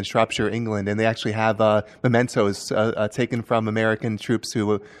Museum in Shropshire, England, and they actually have mementos taken from American troops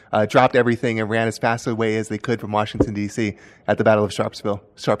who dropped everything and ran as fast away as they could from Washington, D.C. at the Battle of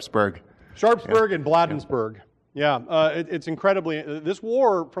Sharpsburg. Sharpsburg and Bladensburg. Yeah, it's incredibly, this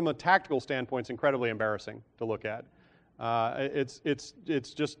war from a tactical standpoint is incredibly embarrassing to look at.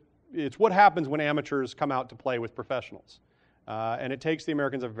 It's what happens when amateurs come out to play with professionals. And it takes the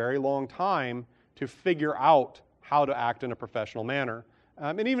Americans a very long time to figure out how to act in a professional manner.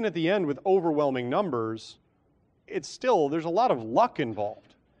 And even at the end, with overwhelming numbers, there's a lot of luck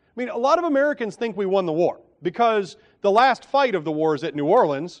involved. I mean, a lot of Americans think we won the war. because the last fight of the war is at New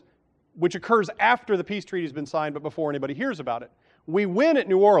Orleans, which occurs after the peace treaty has been signed, but before anybody hears about it. We win at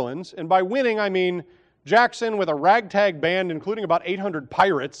New Orleans, and by winning I mean Jackson, with a ragtag band, including about 800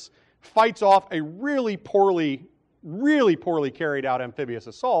 pirates, fights off a really poorly carried out amphibious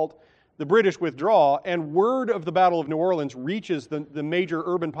assault. The British withdraw, and word of the Battle of New Orleans reaches the major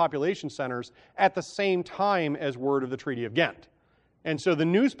urban population centers at the same time as word of the Treaty of Ghent. And so the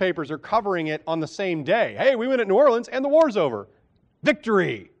newspapers are covering it on the same day. Hey, we win at New Orleans, and the war's over.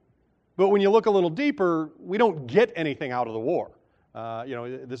 Victory! But when you look a little deeper, we don't get anything out of the war.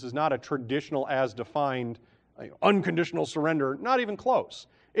 This is not a traditional as-defined unconditional surrender, not even close.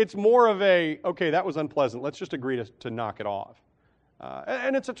 It's more of a, okay, that was unpleasant, let's just agree to knock it off.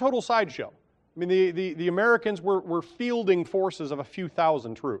 And it's a total sideshow. I mean, the Americans were fielding forces of a few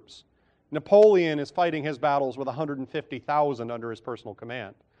thousand troops. Napoleon is fighting his battles with 150,000 under his personal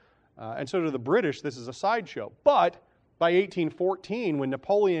command. And so to the British, this is a sideshow. But by 1814, when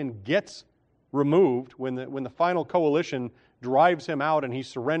Napoleon gets removed, when the final coalition drives him out and he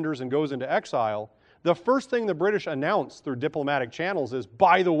surrenders and goes into exile, the first thing the British announce through diplomatic channels is,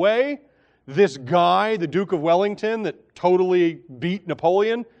 by the way, this guy, the Duke of Wellington, that totally beat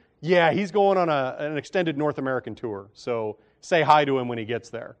Napoleon, yeah, he's going on an extended North American tour. So say hi to him when he gets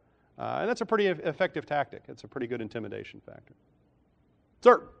there. And that's a pretty effective tactic. It's a pretty good intimidation factor.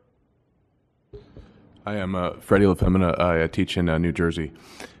 Sir. I am Freddie LaFemina. I teach in New Jersey,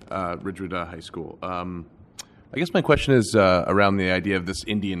 Ridgewood High School. I guess my question is around the idea of this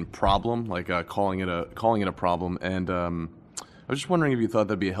Indian problem, like calling it a problem, and I was just wondering if you thought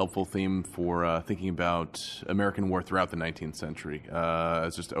that'd be a helpful theme for thinking about American war throughout the 19th century,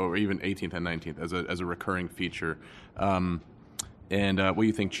 or even 18th and 19th, as a recurring feature, and what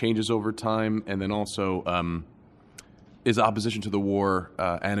you think changes over time, and then also is opposition to the war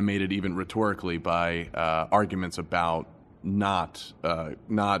animated even rhetorically by arguments about not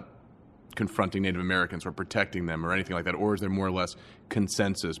confronting Native Americans or protecting them or anything like that, or is there more or less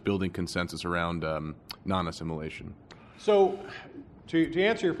building consensus around non-assimilation? So, to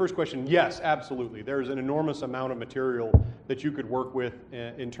answer your first question, yes, absolutely. There's an enormous amount of material that you could work with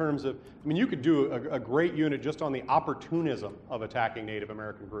in terms of, you could do a great unit just on the opportunism of attacking Native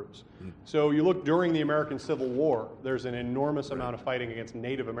American groups. So you look during the American Civil War, there's an enormous amount of fighting against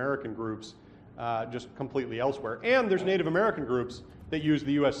Native American groups just completely elsewhere. And there's Native American groups that use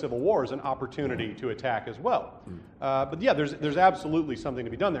the U.S. Civil War as an opportunity to attack as well. But yeah, there's absolutely something to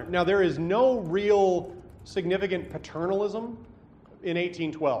be done there. Now, there is no real significant paternalism in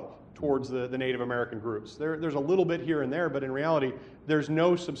 1812 towards the Native American groups. There's a little bit here and there, but in reality, there's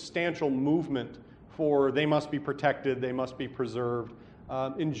no substantial movement for they must be protected, they must be preserved.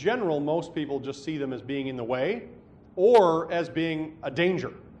 In general, most people just see them as being in the way or as being a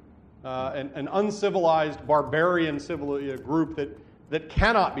danger, an uncivilized, barbarian group that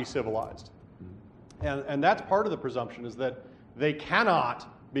cannot be civilized. And that's part of the presumption, is that they cannot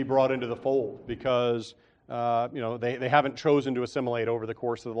be brought into the fold because they haven't chosen to assimilate over the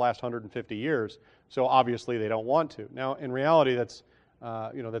course of the last 150 years, so obviously they don't want to. Now, in reality, that's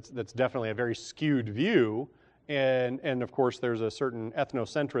definitely a very skewed view, and of course there's a certain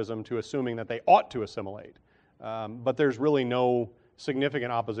ethnocentrism to assuming that they ought to assimilate. But there's really no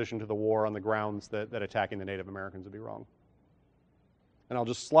significant opposition to the war on the grounds that attacking the Native Americans would be wrong. And I'll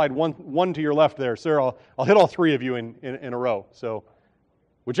just slide one to your left there, sir. I'll hit all three of you in a row. So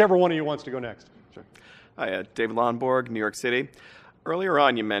whichever one of you wants to go next. Sure. Hi, David Lonborg, New York City. Earlier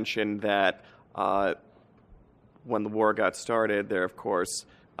on, you mentioned that when the war got started, there, of course,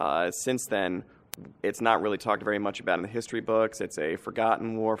 since then, it's not really talked very much about in the history books. It's a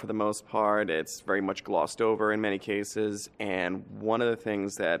forgotten war for the most part. It's very much glossed over in many cases. And one of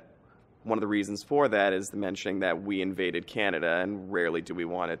the reasons for that is the mentioning that we invaded Canada, and rarely do we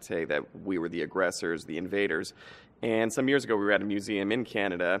want to say that we were the aggressors, the invaders. And some years ago, we were at a museum in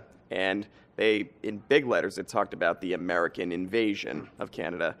Canada, and they, in big letters, it talked about the American invasion of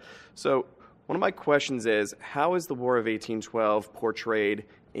Canada. So one of my questions is, how is the War of 1812 portrayed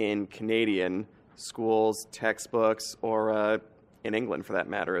in Canadian schools, textbooks, or in England, for that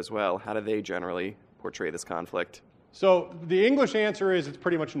matter, as well? How do they generally portray this conflict? So the English answer is it's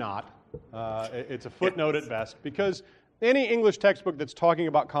pretty much not. It's a footnote at best, because any English textbook that's talking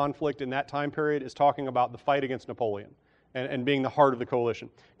about conflict in that time period is talking about the fight against Napoleon and being the heart of the coalition.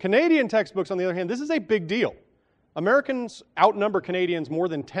 Canadian textbooks, on the other hand, this is a big deal. Americans outnumber Canadians more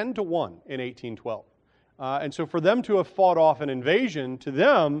than 10 to 1 in 1812. And so for them to have fought off an invasion, to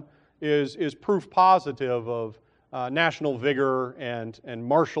them, is proof positive of national vigor and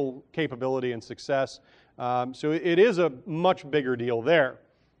martial capability and success. So it is a much bigger deal there.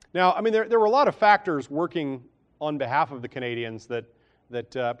 Now, I mean, there were a lot of factors working on behalf of the Canadians that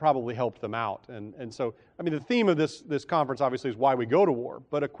probably helped them out. And so, I mean, the theme of this conference obviously is why we go to war,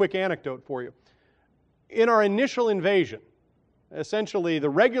 but a quick anecdote for you. In our initial invasion, essentially the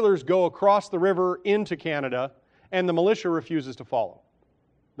regulars go across the river into Canada, and the militia refuses to follow.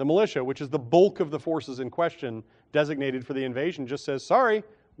 The militia, which is the bulk of the forces in question designated for the invasion, just says, sorry,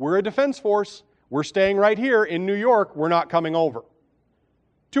 we're a defense force. We're staying right here in New York. We're not coming over.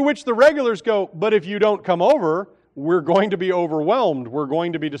 To which the regulars go, but if you don't come over, we're going to be overwhelmed. We're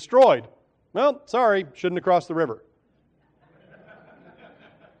going to be destroyed. Well, sorry, shouldn't have crossed the river.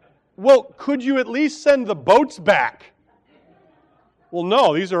 Well, could you at least send the boats back? Well,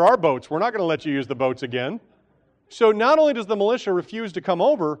 no, these are our boats. We're not going to let you use the boats again. So not only does the militia refuse to come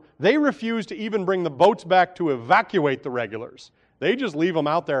over, they refuse to even bring the boats back to evacuate the regulars. They just leave them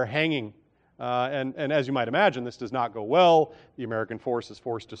out there hanging. And as you might imagine, this does not go well. The American force is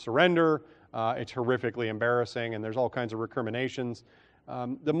forced to surrender. It's horrifically embarrassing, and there's all kinds of recriminations.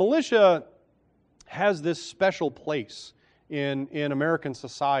 The militia has this special place in American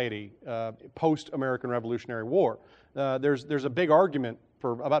society post-American Revolutionary War. There's a big argument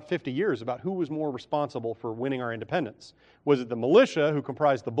for about 50 years about who was more responsible for winning our independence. Was it the militia, who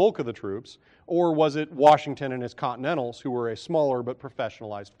comprised the bulk of the troops, or was it Washington and his Continentals, who were a smaller but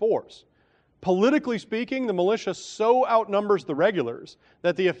professionalized force? Politically speaking, the militia so outnumbers the regulars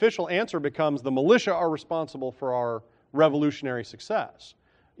that the official answer becomes the militia are responsible for our revolutionary success,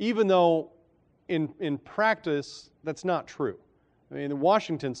 even though in practice that's not true. I mean,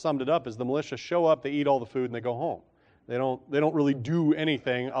 Washington summed it up as the militia show up, they eat all the food, and they go home. They don't really do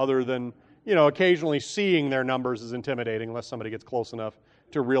anything other than, occasionally seeing their numbers is intimidating unless somebody gets close enough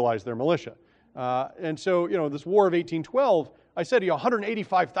to realize they're militia. And so, this War of 1812, I said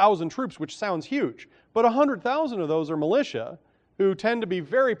 185,000 troops, which sounds huge, but 100,000 of those are militia who tend to be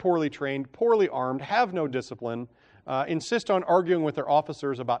very poorly trained, poorly armed, have no discipline, insist on arguing with their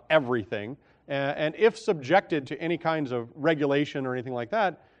officers about everything, and if subjected to any kinds of regulation or anything like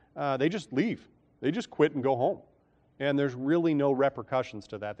that, they just leave. They just quit and go home. And there's really no repercussions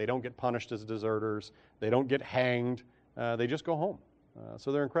to that. They don't get punished as deserters. They don't get hanged. They just go home.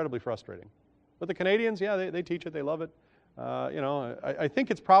 So they're incredibly frustrating. But the Canadians, yeah, they teach it. They love it. I think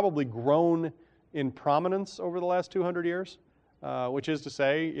it's probably grown in prominence over the last 200 years, which is to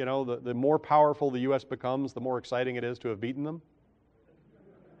say, the more powerful the U.S. becomes, the more exciting it is to have beaten them.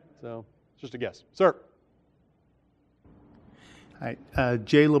 So it's just a guess. Sir. Hi,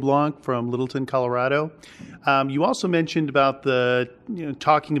 Jay LeBlanc from Littleton, Colorado. You also mentioned about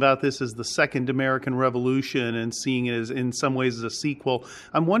talking about this as the Second American Revolution and seeing it as, in some ways, as a sequel.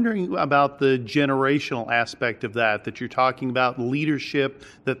 I'm wondering about the generational aspect of that you're talking about, leadership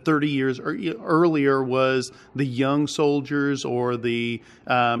that 30 years earlier was the young soldiers or the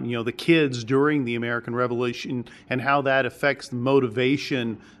kids during the American Revolution, and how that affects the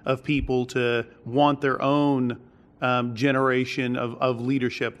motivation of people to want their own generation of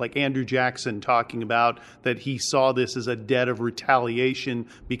leadership, like Andrew Jackson talking about that he saw this as a debt of retaliation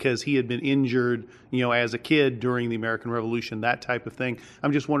because he had been injured, as a kid during the American Revolution, that type of thing.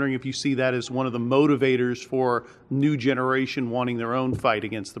 I'm just wondering if you see that as one of the motivators for new generation wanting their own fight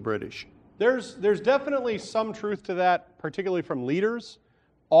against the British. There's definitely some truth to that, particularly from leaders,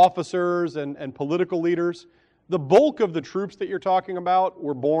 officers, and political leaders. The bulk of the troops that you're talking about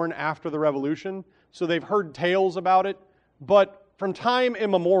were born after the Revolution, so they've heard tales about it. But from time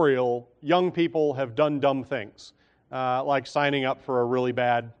immemorial, young people have done dumb things, like signing up for a really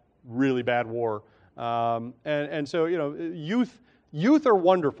bad war. And so, youth are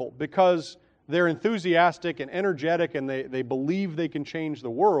wonderful because they're enthusiastic and energetic, and they believe they can change the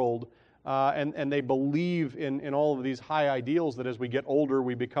world, and they believe in all of these high ideals that as we get older,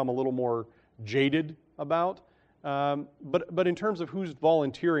 we become a little more jaded about. But in terms of who's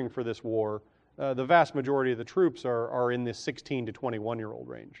volunteering for this war, the vast majority of the troops are in the 16 to 21-year-old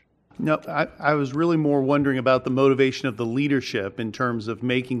range. No, I was really more wondering about the motivation of the leadership in terms of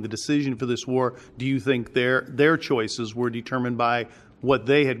making the decision for this war. Do you think their choices were determined by what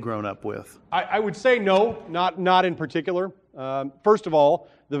they had grown up with? I would say no, not in particular. First of all,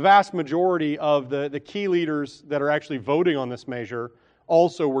 the vast majority of the key leaders that are actually voting on this measure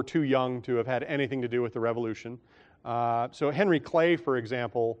also were too young to have had anything to do with the revolution. So Henry Clay, for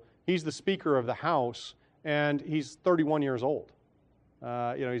example, he's the Speaker of the House, and he's 31 years old.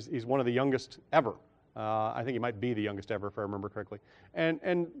 He's one of the youngest ever. I think he might be the youngest ever, if I remember correctly.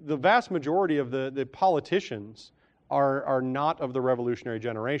 And the vast majority of the politicians are not of the revolutionary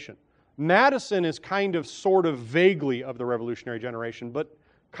generation. Madison is kind of, sort of, vaguely of the revolutionary generation, but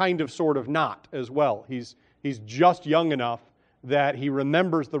kind of, sort of not as well. He's just young enough that he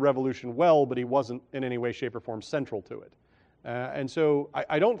remembers the revolution well, but he wasn't in any way, shape, or form central to it. And so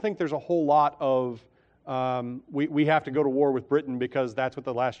I don't think there's a whole lot of we have to go to war with Britain because that's what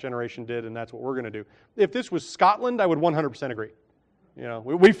the last generation did and that's what we're going to do. If this was Scotland, I would 100% agree. You know,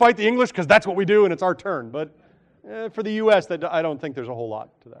 we fight the English because that's what we do and it's our turn. But for the U.S., I don't think there's a whole lot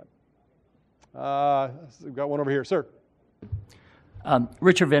to that. We've got one over here. Sir.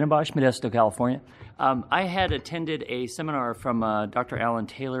 Richard Vandenbosch, Modesto, California. I had attended a seminar from Dr. Alan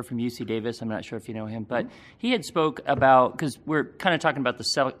Taylor from UC Davis. I'm not sure if you know him, but he had spoke about, because we're kind of talking about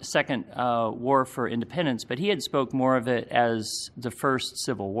the second war for independence, but he had spoke more of it as the first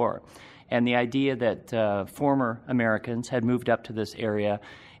Civil War, and the idea that former Americans had moved up to this area,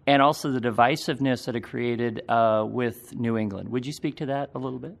 and also the divisiveness that it created with New England. Would you speak to that a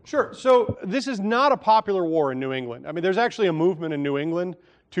little bit? Sure. So this is not a popular war in New England. I mean, there's actually a movement in New England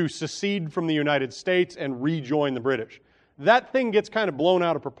to secede from the United States and rejoin the British. That thing gets kind of blown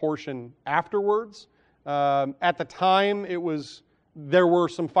out of proportion afterwards. At the time, there were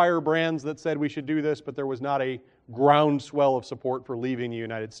some firebrands that said we should do this, but there was not a groundswell of support for leaving the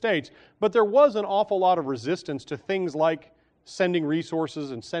United States. But there was an awful lot of resistance to things like sending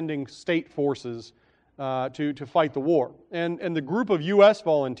resources and sending state forces to fight the war. And the group of U.S.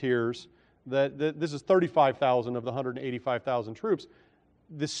 volunteers, this is 35,000 of the 185,000 troops,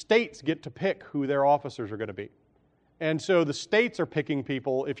 the states get to pick who their officers are going to be. And so the states are picking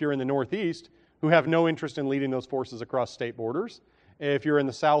people, if you're in the Northeast, who have no interest in leading those forces across state borders. If you're in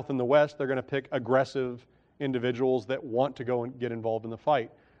the South and the West, they're going to pick aggressive individuals that want to go and get involved in the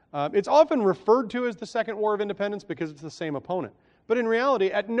fight. It's often referred to as the Second War of Independence because it's the same opponent. But in reality,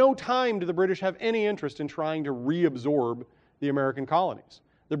 at no time do the British have any interest in trying to reabsorb the American colonies.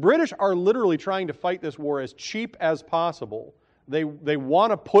 The British are literally trying to fight this war as cheap as possible. They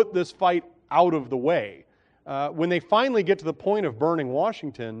want to put this fight out of the way. When they finally get to the point of burning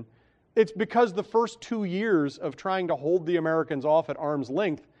Washington, it's because the first 2 years of trying to hold the Americans off at arm's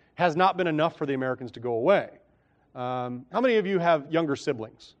length has not been enough for the Americans to go away. How many of you have younger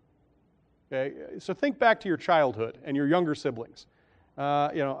siblings? Okay, so think back to your childhood and your younger siblings.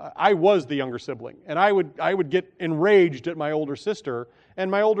 I was the younger sibling, and I would get enraged at my older sister, and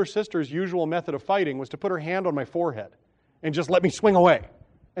my older sister's usual method of fighting was to put her hand on my forehead and just let me swing away.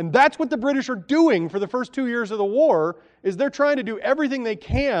 And that's what the British are doing for the first 2 years of the war, is they're trying to do everything they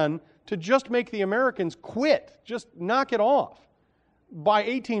can to just make the Americans quit, just knock it off. By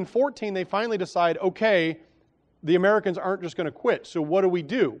 1814, they finally decide, okay, the Americans aren't just going to quit, so what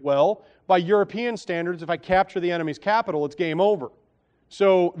do? Well, by European standards, if I capture the enemy's capital, it's game over.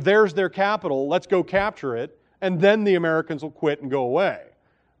 So there's their capital, let's go capture it, and then the Americans will quit and go away.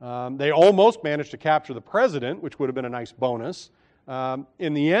 They almost managed to capture the president, which would have been a nice bonus.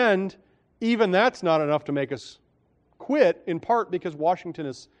 In the end, even that's not enough to make us quit, in part because Washington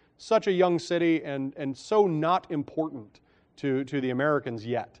is such a young city and so not important to the Americans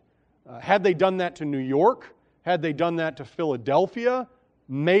yet. Had they done that to New York, had they done that to Philadelphia,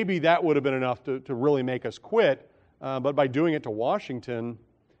 maybe that would have been enough to really make us quit. But by doing it to Washington,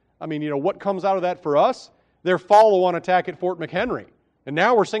 I mean, what comes out of that for us? Their follow-on attack at Fort McHenry. And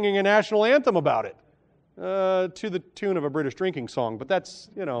now we're singing a national anthem about it, to the tune of a British drinking song. But that's,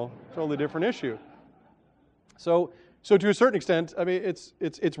 a totally different issue. So to a certain extent, I mean,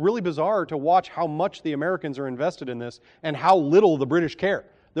 it's really bizarre to watch how much the Americans are invested in this and how little the British care.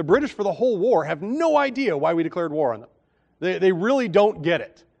 The British for the whole war have no idea why we declared war on them. They really don't get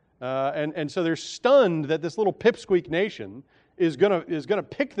it. And so they're stunned that this little pipsqueak nation is gonna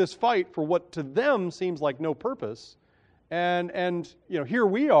pick this fight for what to them seems like no purpose. And here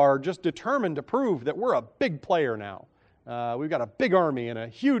we are just determined to prove that we're a big player now. We've got a big army and a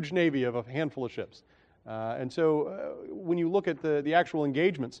huge navy of a handful of ships. And so when you look at the actual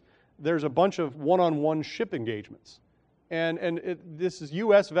engagements, there's a bunch of one-on-one ship engagements. And this is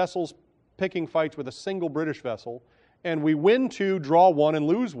U.S. vessels picking fights with a single British vessel. And we win 2, draw 1, and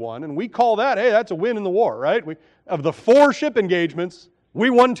lose 1. And we call that, hey, that's a win in the war, right? Of the 4 ship engagements, we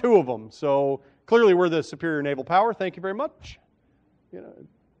won 2 of them. So clearly we're the superior naval power. Thank you very much.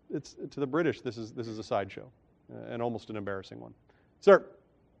 It's to the British, this is a sideshow, and almost an embarrassing one. Sir.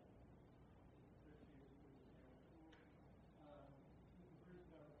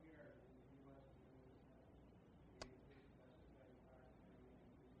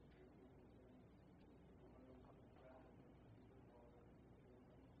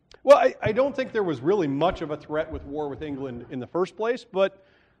 Well, I don't think there was really much of a threat with war with England in the first place, but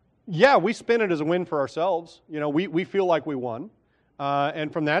yeah, we spin it as a win for ourselves. We feel like we won.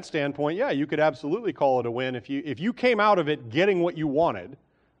 And from that standpoint, yeah, you could absolutely call it a win. If you came out of it getting what you wanted,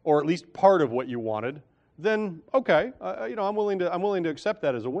 or at least part of what you wanted, then okay, I'm willing to accept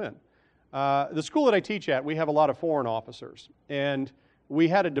that as a win. The school that I teach at, we have a lot of foreign officers, and we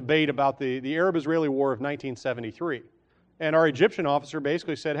had a debate about the Arab-Israeli War of 1973. And our Egyptian officer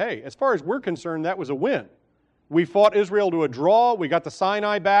basically said, hey, as far as we're concerned, that was a win. We fought Israel to a draw. We got the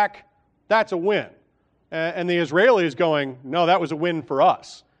Sinai back. That's a win. And the Israelis going, no, that was a win for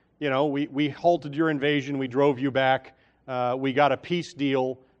us. We halted your invasion. We drove you back. We got a peace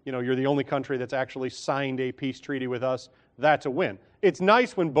deal. You're the only country that's actually signed a peace treaty with us. That's a win. It's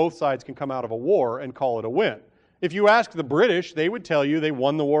nice when both sides can come out of a war and call it a win. If you ask the British, they would tell you they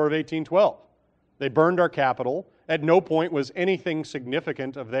won the War of 1812. They burned our capital. At no point was anything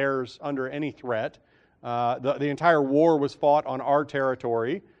significant of theirs under any threat. The entire war was fought on our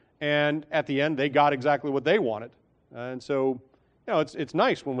territory, and at the end, they got exactly what they wanted. And so, it's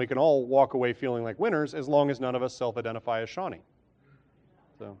nice when we can all walk away feeling like winners, as long as none of us self-identify as Shawnee.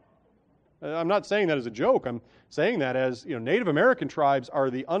 So, I'm not saying that as a joke. I'm saying that as, Native American tribes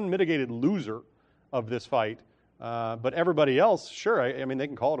are the unmitigated loser of this fight. But everybody else, sure, I mean, they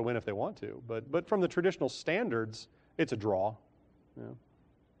can call it a win if they want to. But from the traditional standards, it's a draw. Yeah.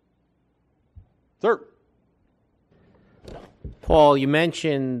 Sir. Paul, you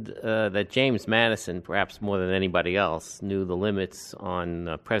mentioned that James Madison, perhaps more than anybody else, knew the limits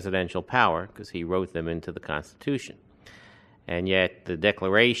on presidential power because he wrote them into the Constitution. And yet the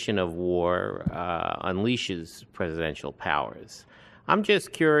declaration of war unleashes presidential powers. I'm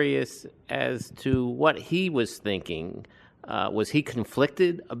just curious as to what he was thinking. Was he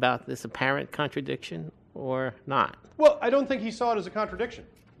conflicted about this apparent contradiction or not? Well, I don't think he saw it as a contradiction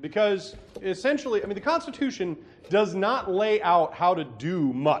because essentially, the Constitution does not lay out how to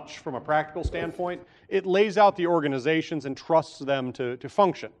do much from a practical standpoint. It lays out the organizations and trusts them to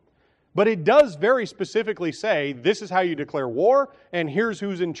function. But it does very specifically say, this is how you declare war, and here's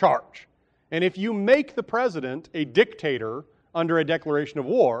who's in charge. And if you make the president a dictator under a declaration of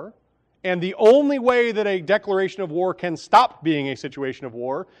war, and the only way that a declaration of war can stop being a situation of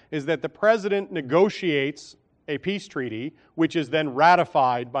war is that the president negotiates a peace treaty, which is then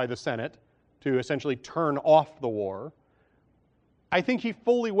ratified by the Senate to essentially turn off the war, I think he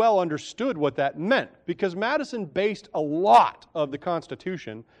fully well understood what that meant, because Madison based a lot of the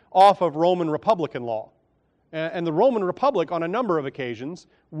Constitution off of Roman Republican law. And the Roman Republic, on a number of occasions,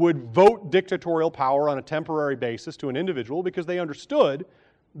 would vote dictatorial power on a temporary basis to an individual because they understood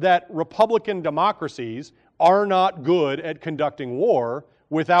that Republican democracies are not good at conducting war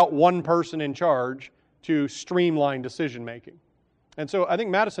without one person in charge to streamline decision-making. And so I think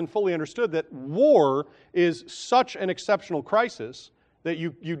Madison fully understood that war is such an exceptional crisis that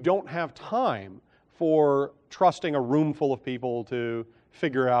you don't have time for trusting a room full of people to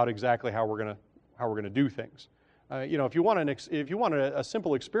figure out exactly how we're going to do things. If you want a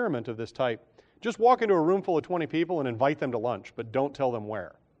simple experiment of this type, just walk into a room full of 20 people and invite them to lunch, but don't tell them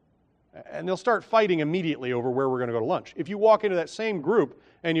where. And they'll start fighting immediately over where we're going to go to lunch. If you walk into that same group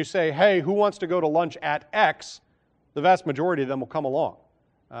and you say, hey, who wants to go to lunch at X, the vast majority of them will come along.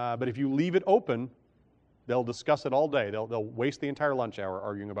 But if you leave it open, they'll discuss it all day. They'll waste the entire lunch hour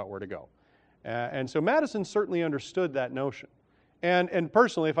arguing about where to go. And so Madison certainly understood that notion. And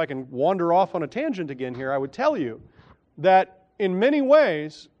personally, if I can wander off on a tangent again here, I would tell you that in many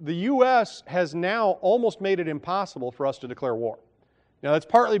ways, the U.S. has now almost made it impossible for us to declare war. Now, that's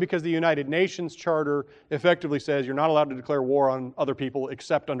partly because the United Nations Charter effectively says you're not allowed to declare war on other people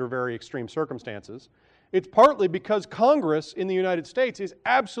except under very extreme circumstances. It's partly because Congress in the United States is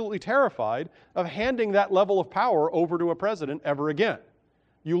absolutely terrified of handing that level of power over to a president ever again.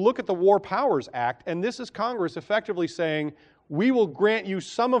 You look at the War Powers Act, and this is Congress effectively saying, we will grant you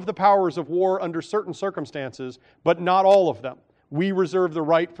some of the powers of war under certain circumstances, but not all of them. We reserve the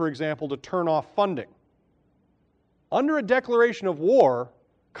right, for example, to turn off funding. Under a declaration of war,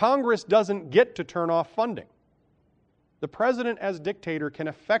 Congress doesn't get to turn off funding. The president, as dictator, can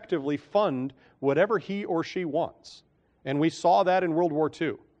effectively fund whatever he or she wants. And we saw that in World War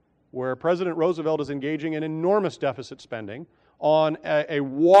II, where President Roosevelt is engaging in enormous deficit spending on a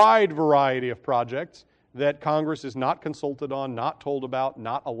wide variety of projects that Congress is not consulted on, not told about,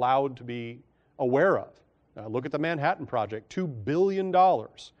 not allowed to be aware of. Look at the Manhattan Project, $2 billion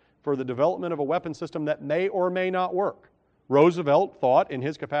for the development of a weapon system that may or may not work. Roosevelt thought, in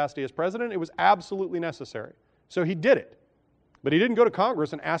his capacity as president, it was absolutely necessary. So he did it. But he didn't go to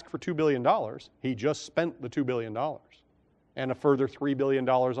Congress and ask for $2 billion. He just spent the $2 billion and a further $3 billion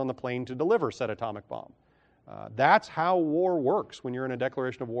on the plane to deliver said atomic bomb. That's how war works when you're in a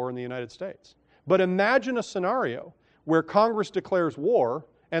declaration of war in the United States. But imagine a scenario where Congress declares war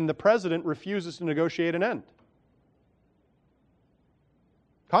and the president refuses to negotiate an end.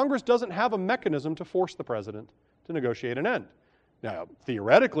 Congress doesn't have a mechanism to force the president to negotiate an end. Now,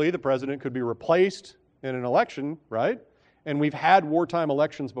 theoretically, the president could be replaced in an election, right? And we've had wartime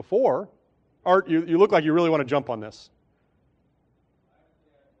elections before. Art, you look like you really want to jump on this.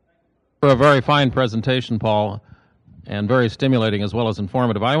 For a very fine presentation, Paul, and very stimulating as well as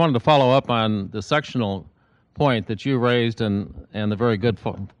informative. I wanted to follow up on the sectional point that you raised and the very good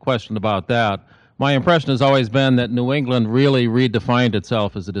question about that. My impression has always been that New England really redefined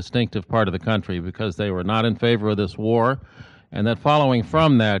itself as a distinctive part of the country because they were not in favor of this war, and that following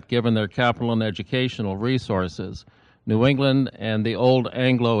from that, given their capital and educational resources, New England and the old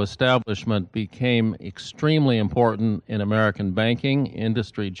Anglo establishment became extremely important in American banking,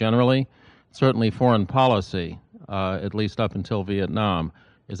 industry generally, certainly foreign policy, at least up until Vietnam.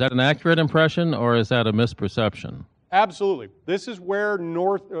 Is that an accurate impression, or is that a misperception? Absolutely. This is where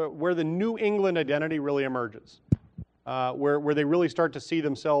where the New England identity really emerges, where they really start to see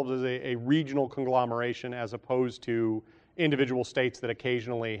themselves as a regional conglomeration as opposed to individual states that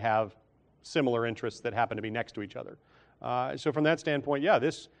occasionally have similar interests that happen to be next to each other. So from that standpoint, yeah,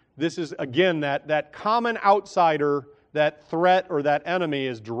 this is, again, that common outsider, that threat or that enemy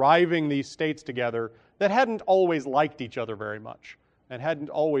is driving these states together that hadn't always liked each other very much and hadn't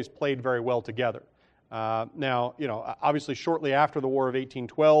always played very well together. Now, obviously shortly after the War of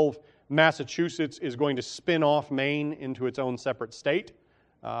 1812, Massachusetts is going to spin off Maine into its own separate state,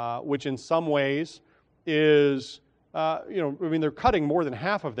 which in some ways is, they're cutting more than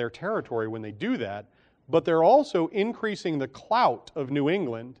half of their territory when they do that, but they're also increasing the clout of New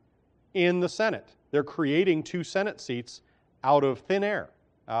England in the Senate. They're creating 2 Senate seats out of thin air,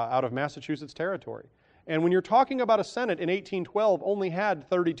 out of Massachusetts territory. And when you're talking about a Senate in 1812 only had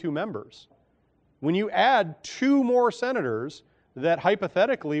 32 members, when you add 2 more senators that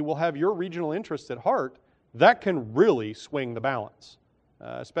hypothetically will have your regional interests at heart, that can really swing the balance,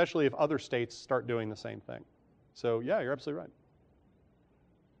 especially if other states start doing the same thing. So yeah, you're absolutely right.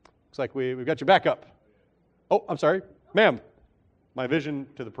 Looks like we've got you back up. Oh, I'm sorry. Ma'am, my vision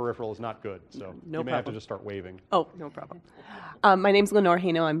to the peripheral is not good, so you may have to just start waving. Oh, no problem. My name's Lenore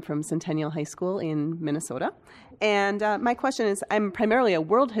Hano. I'm from Centennial High School in Minnesota. And my question is, I'm primarily a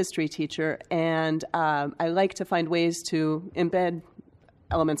world history teacher, and I like to find ways to embed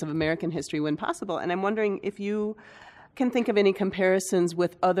elements of American history when possible. And I'm wondering if you can think of any comparisons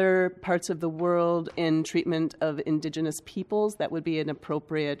with other parts of the world in treatment of indigenous peoples that would be an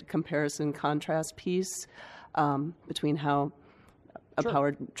appropriate comparison-contrast piece between how a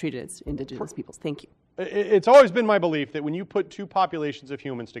power treated its indigenous peoples. Thank you. It's always been my belief that when you put 2 populations of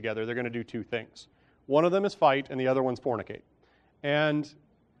humans together, they're going to do 2 things. One of them is fight, and the other one's fornicate. And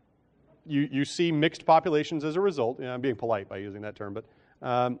you see mixed populations as a result. I'm being polite by using that term,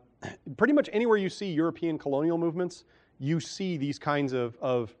 but pretty much anywhere you see European colonial movements, you see these kinds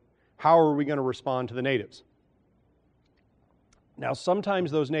of how are we going to respond to the natives. Now,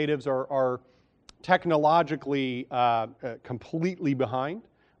 sometimes those natives are technologically completely behind.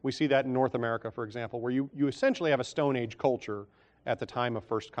 We see that in North America, for example, where you essentially have a Stone Age culture at the time of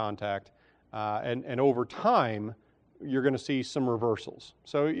first contact, and over time, you're going to see some reversals.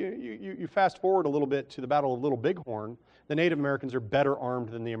 So you fast forward a little bit to the Battle of Little Bighorn, the Native Americans are better armed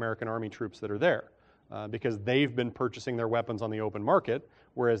than the American Army troops that are there because they've been purchasing their weapons on the open market,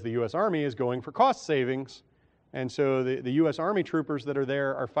 whereas the U.S. Army is going for cost savings. And so the U.S. Army troopers that are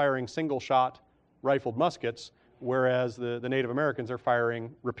there are firing single-shot rifled muskets, whereas the Native Americans are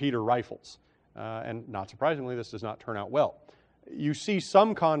firing repeater rifles. And not surprisingly, this does not turn out well. You see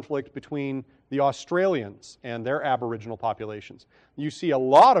some conflict between the Australians and their Aboriginal populations. You see a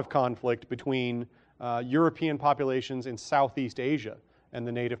lot of conflict between European populations in Southeast Asia and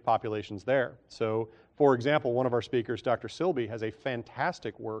the native populations there. So, for example, one of our speakers, Dr. Silby, has a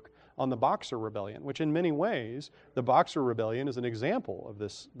fantastic work on the Boxer Rebellion, which in many ways, the Boxer Rebellion is an example of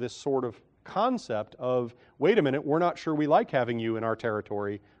this sort of concept of, wait a minute, we're not sure we like having you in our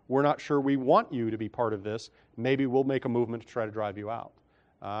territory. We're not sure we want you to be part of this. Maybe we'll make a movement to try to drive you out.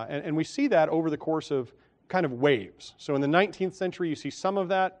 And we see that over the course of kind of waves. So in the 19th century, you see some of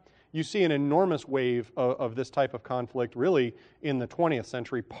that. You see an enormous wave of this type of conflict really in the 20th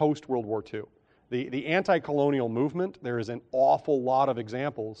century, post-World War II. The anti-colonial movement, there is an awful lot of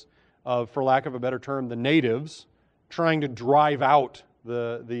examples of, for lack of a better term, the natives trying to drive out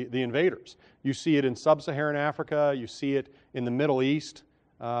the invaders. You see it in sub-Saharan Africa, you see it in the Middle East,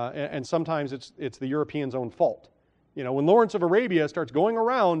 and sometimes it's the Europeans' own fault. You know, when Lawrence of Arabia starts going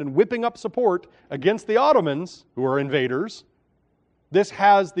around and whipping up support against the Ottomans, who are invaders, this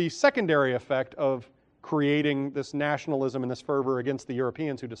has the secondary effect of creating this nationalism and this fervor against the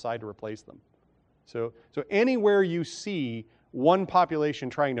Europeans who decide to replace them. So anywhere you see one population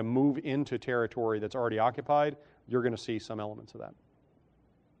trying to move into territory that's already occupied, you're going to see some elements of that.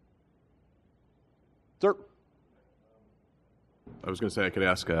 Sir? I was going to say I could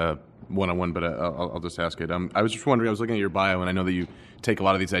ask one-on-one, but I'll just ask it. I was just wondering, I was looking at your bio, and I know that you take a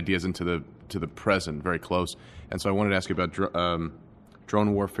lot of these ideas into the present, very close. And so I wanted to ask you about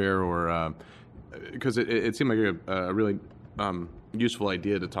drone warfare, or because it seemed like a really useful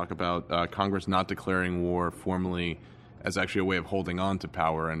idea to talk about Congress not declaring war formally as actually a way of holding on to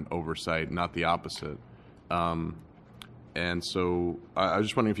power and oversight, not the opposite. And so I was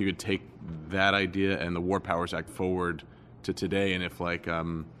just wondering if you could take that idea and the War Powers Act forward to today, and if, like,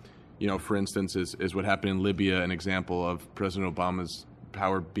 for instance, is what happened in Libya an example of President Obama's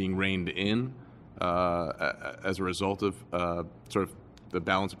power being reined in as a result of sort of the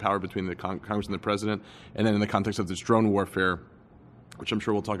balance of power between the Congress and the President, and then in the context of this drone warfare, which I'm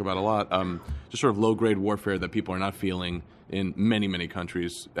sure we'll talk about a lot, just sort of low-grade warfare that people are not feeling in many, many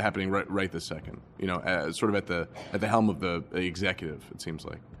countries, happening right this second, sort of at the helm of the executive, it seems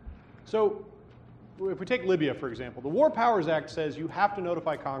like. So if we take Libya, for example, the War Powers Act says you have to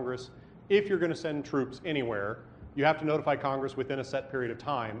notify Congress if you're going to send troops anywhere. You have to notify Congress within a set period of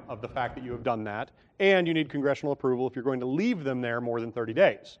time of the fact that you have done that, and you need congressional approval if you're going to leave them there more than 30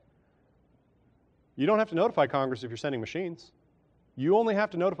 days. You don't have to notify Congress if you're sending machines. You only have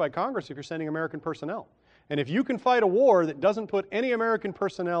to notify Congress if you're sending American personnel. And if you can fight a war that doesn't put any American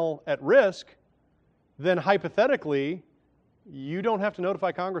personnel at risk, then hypothetically, you don't have to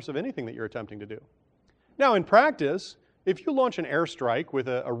notify Congress of anything that you're attempting to do. Now, in practice, if you launch an airstrike with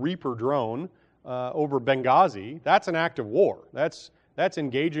a Reaper drone over Benghazi, that's an act of war. That's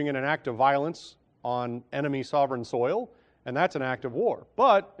engaging in an act of violence on enemy sovereign soil, and that's an act of war.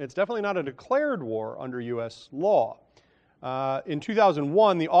 But it's definitely not a declared war under U.S. law. In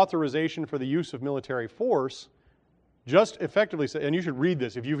 2001, the authorization for the use of military force just effectively said, and you should read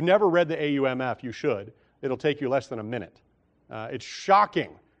this. If you've never read the AUMF, you should. It'll take you less than a minute. It's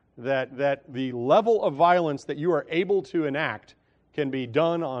shocking that the level of violence that you are able to enact can be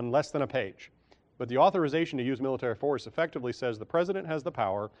done on less than a page. But the authorization to use military force effectively says the president has the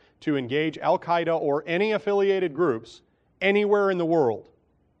power to engage Al-Qaeda or any affiliated groups anywhere in the world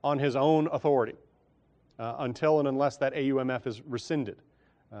on his own authority until and unless that AUMF is rescinded.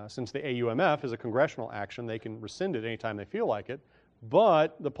 Since the AUMF is a congressional action, they can rescind it anytime they feel like it.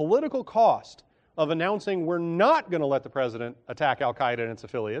 But the political cost of announcing we're not going to let the president attack Al-Qaeda and its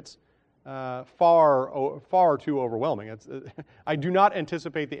affiliates, far too overwhelming. I do not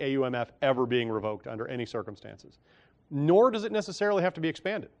anticipate the AUMF ever being revoked under any circumstances, nor does it necessarily have to be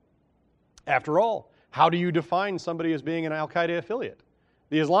expanded. After all, how do you define somebody as being an Al-Qaeda affiliate?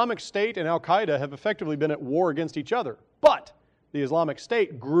 The Islamic State and Al-Qaeda have effectively been at war against each other, but the Islamic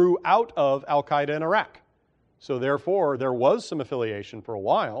State grew out of Al-Qaeda in Iraq. So therefore, there was some affiliation for a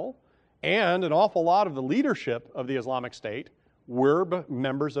while, and an awful lot of the leadership of the Islamic State were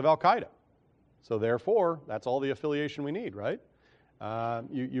members of Al-Qaeda. So therefore, that's all the affiliation we need, right?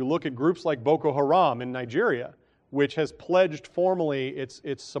 You look at groups like Boko Haram in Nigeria, which has pledged formally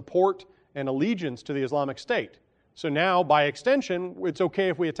its support and allegiance to the Islamic State. So now, by extension, it's okay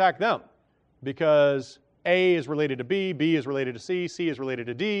if we attack them, because A is related to B, B is related to C, C is related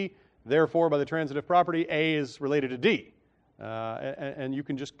to D. Therefore, by the transitive property, A is related to D. And you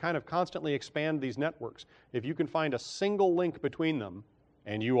can just kind of constantly expand these networks. If you can find a single link between them,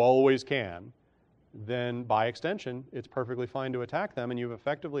 and you always can, then by extension, it's perfectly fine to attack them, and you've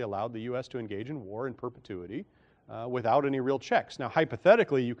effectively allowed the U.S. to engage in war in perpetuity without any real checks. Now,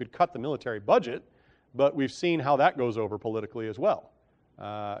 hypothetically, you could cut the military budget, but we've seen how that goes over politically as well.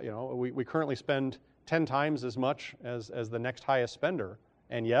 We currently spend 10 times as much as the next highest spender,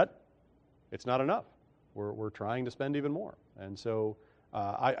 and yet it's not enough. We're trying to spend even more. And so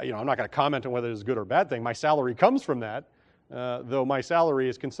I'm not going to comment on whether it's a good or bad thing. My salary comes from that, though my salary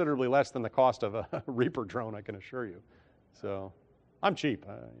is considerably less than the cost of a Reaper drone, I can assure you. So I'm cheap.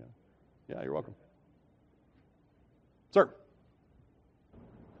 Yeah, you're welcome. Sir.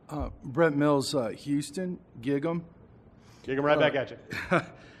 Brent Mills, Houston, Gig'em. Gig'em right back at you.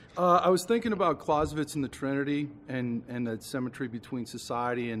 I was thinking about Clausewitz and the Trinity and the symmetry between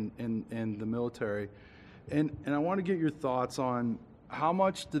society and the military. And I want to get your thoughts on how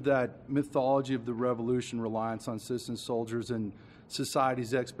much did that mythology of the revolution, reliance on citizen soldiers, and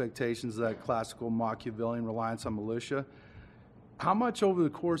society's expectations of that classical Machiavellian reliance on militia, how much over the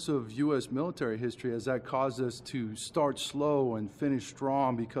course of U.S. military history has that caused us to start slow and finish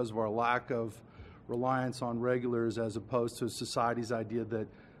strong because of our lack of reliance on regulars, as opposed to society's idea that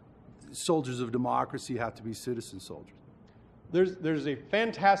soldiers of democracy have to be citizen soldiers? There's a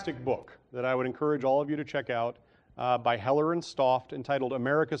fantastic book that I would encourage all of you to check out by Heller and Stoft entitled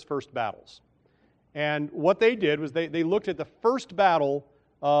America's First Battles. And what they did was they looked at the first battle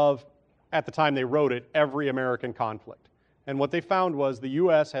of, at the time they wrote it, every American conflict. And what they found was the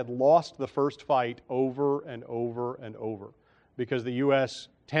U.S. had lost the first fight over and over and over because the U.S.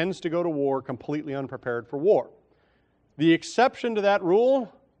 tends to go to war completely unprepared for war. The exception to that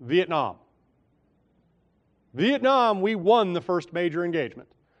rule, Vietnam. Vietnam, we won the first major engagement.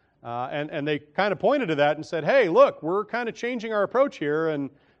 And they kind of pointed to that and said, hey, look, we're kind of changing our approach here, and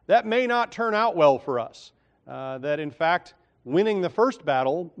that may not turn out well for us. That, in fact, winning the first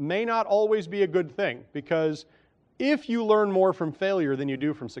battle may not always be a good thing, because if you learn more from failure than you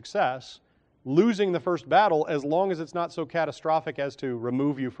do from success, losing the first battle, as long as it's not so catastrophic as to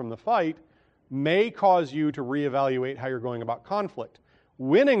remove you from the fight, may cause you to reevaluate how you're going about conflict.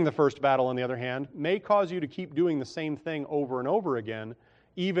 Winning the first battle, on the other hand, may cause you to keep doing the same thing over and over again,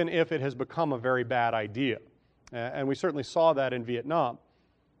 even if it has become a very bad idea. And we certainly saw that in Vietnam.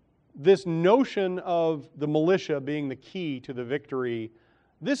 This notion of the militia being the key to the victory,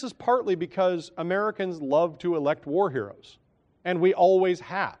 this is partly because Americans love to elect war heroes, and we always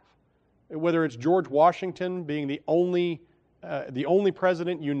have. Whether it's George Washington being the only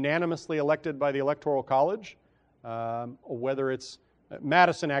president unanimously elected by the Electoral College, or whether it's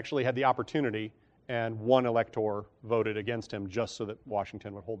Madison actually had the opportunity and one elector voted against him just so that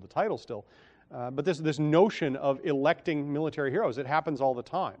Washington would hold the title still. But this notion of electing military heroes, it happens all the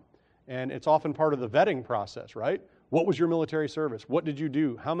time. And it's often part of the vetting process, right? What was your military service? What did you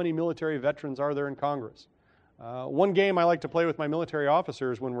do? How many military veterans are there in Congress? One game I like to play with my military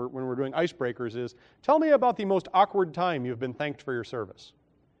officers when we're doing icebreakers is, tell me about the most awkward time you've been thanked for your service.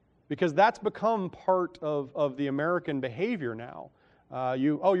 Because that's become part of the American behavior now.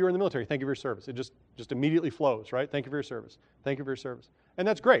 You're in the military, thank you for your service. It just immediately flows, right? Thank you for your service. Thank you for your service. And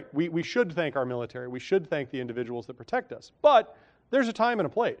that's great. We should thank our military. We should thank the individuals that protect us. But there's a time and a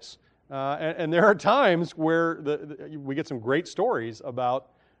place. And there are times where we get some great stories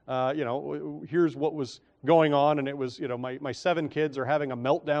about, here's what was going on, and it was, my 7 kids are having a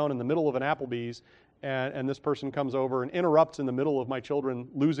meltdown in the middle of an Applebee's, and this person comes over and interrupts in the middle of my children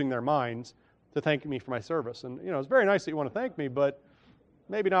losing their minds to thank me for my service. And, it's very nice that you want to thank me, but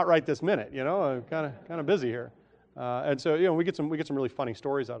maybe not right this minute, I'm kind of busy here. And so, we get some really funny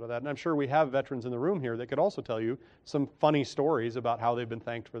stories out of that. And I'm sure we have veterans in the room here that could also tell you some funny stories about how they've been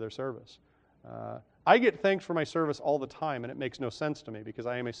thanked for their service. I get thanked for my service all the time, and it makes no sense to me because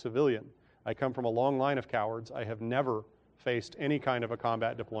I am a civilian. I come from a long line of cowards. I have never faced any kind of a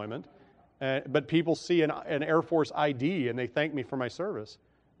combat deployment. But people see an Air Force ID and they thank me for my service.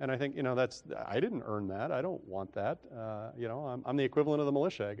 And I think, I didn't earn that. I don't want that. I'm the equivalent of the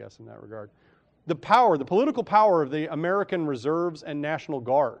militia, I guess, in that regard. The political power of the American reserves and National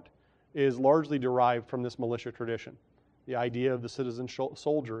Guard is largely derived from this militia tradition. The idea of the citizen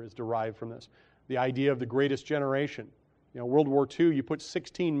soldier is derived from this. The idea of the greatest generation. World War II, you put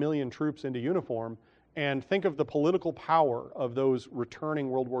 16 million troops into uniform, and think of the political power of those returning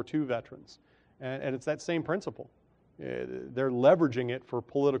World War II veterans. And it's that same principle. They're leveraging it for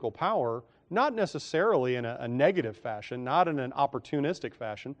political power, not necessarily in a negative fashion, not in an opportunistic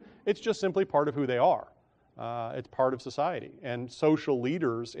fashion. It's just simply part of who they are. It's part of society. And social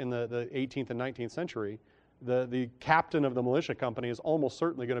leaders in the 18th and 19th century, the captain of the militia company is almost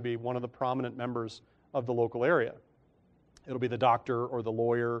certainly going to be one of the prominent members of the local area. It'll be the doctor or the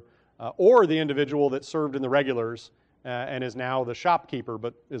lawyer or the individual that served in the regulars and is now the shopkeeper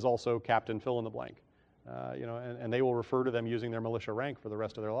but is also Captain fill in the blank. And they will refer to them using their militia rank for the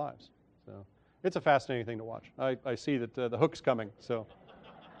rest of their lives. So it's a fascinating thing to watch. I see that the hook's coming, so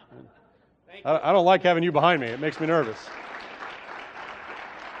I don't like having you behind me. It makes me nervous.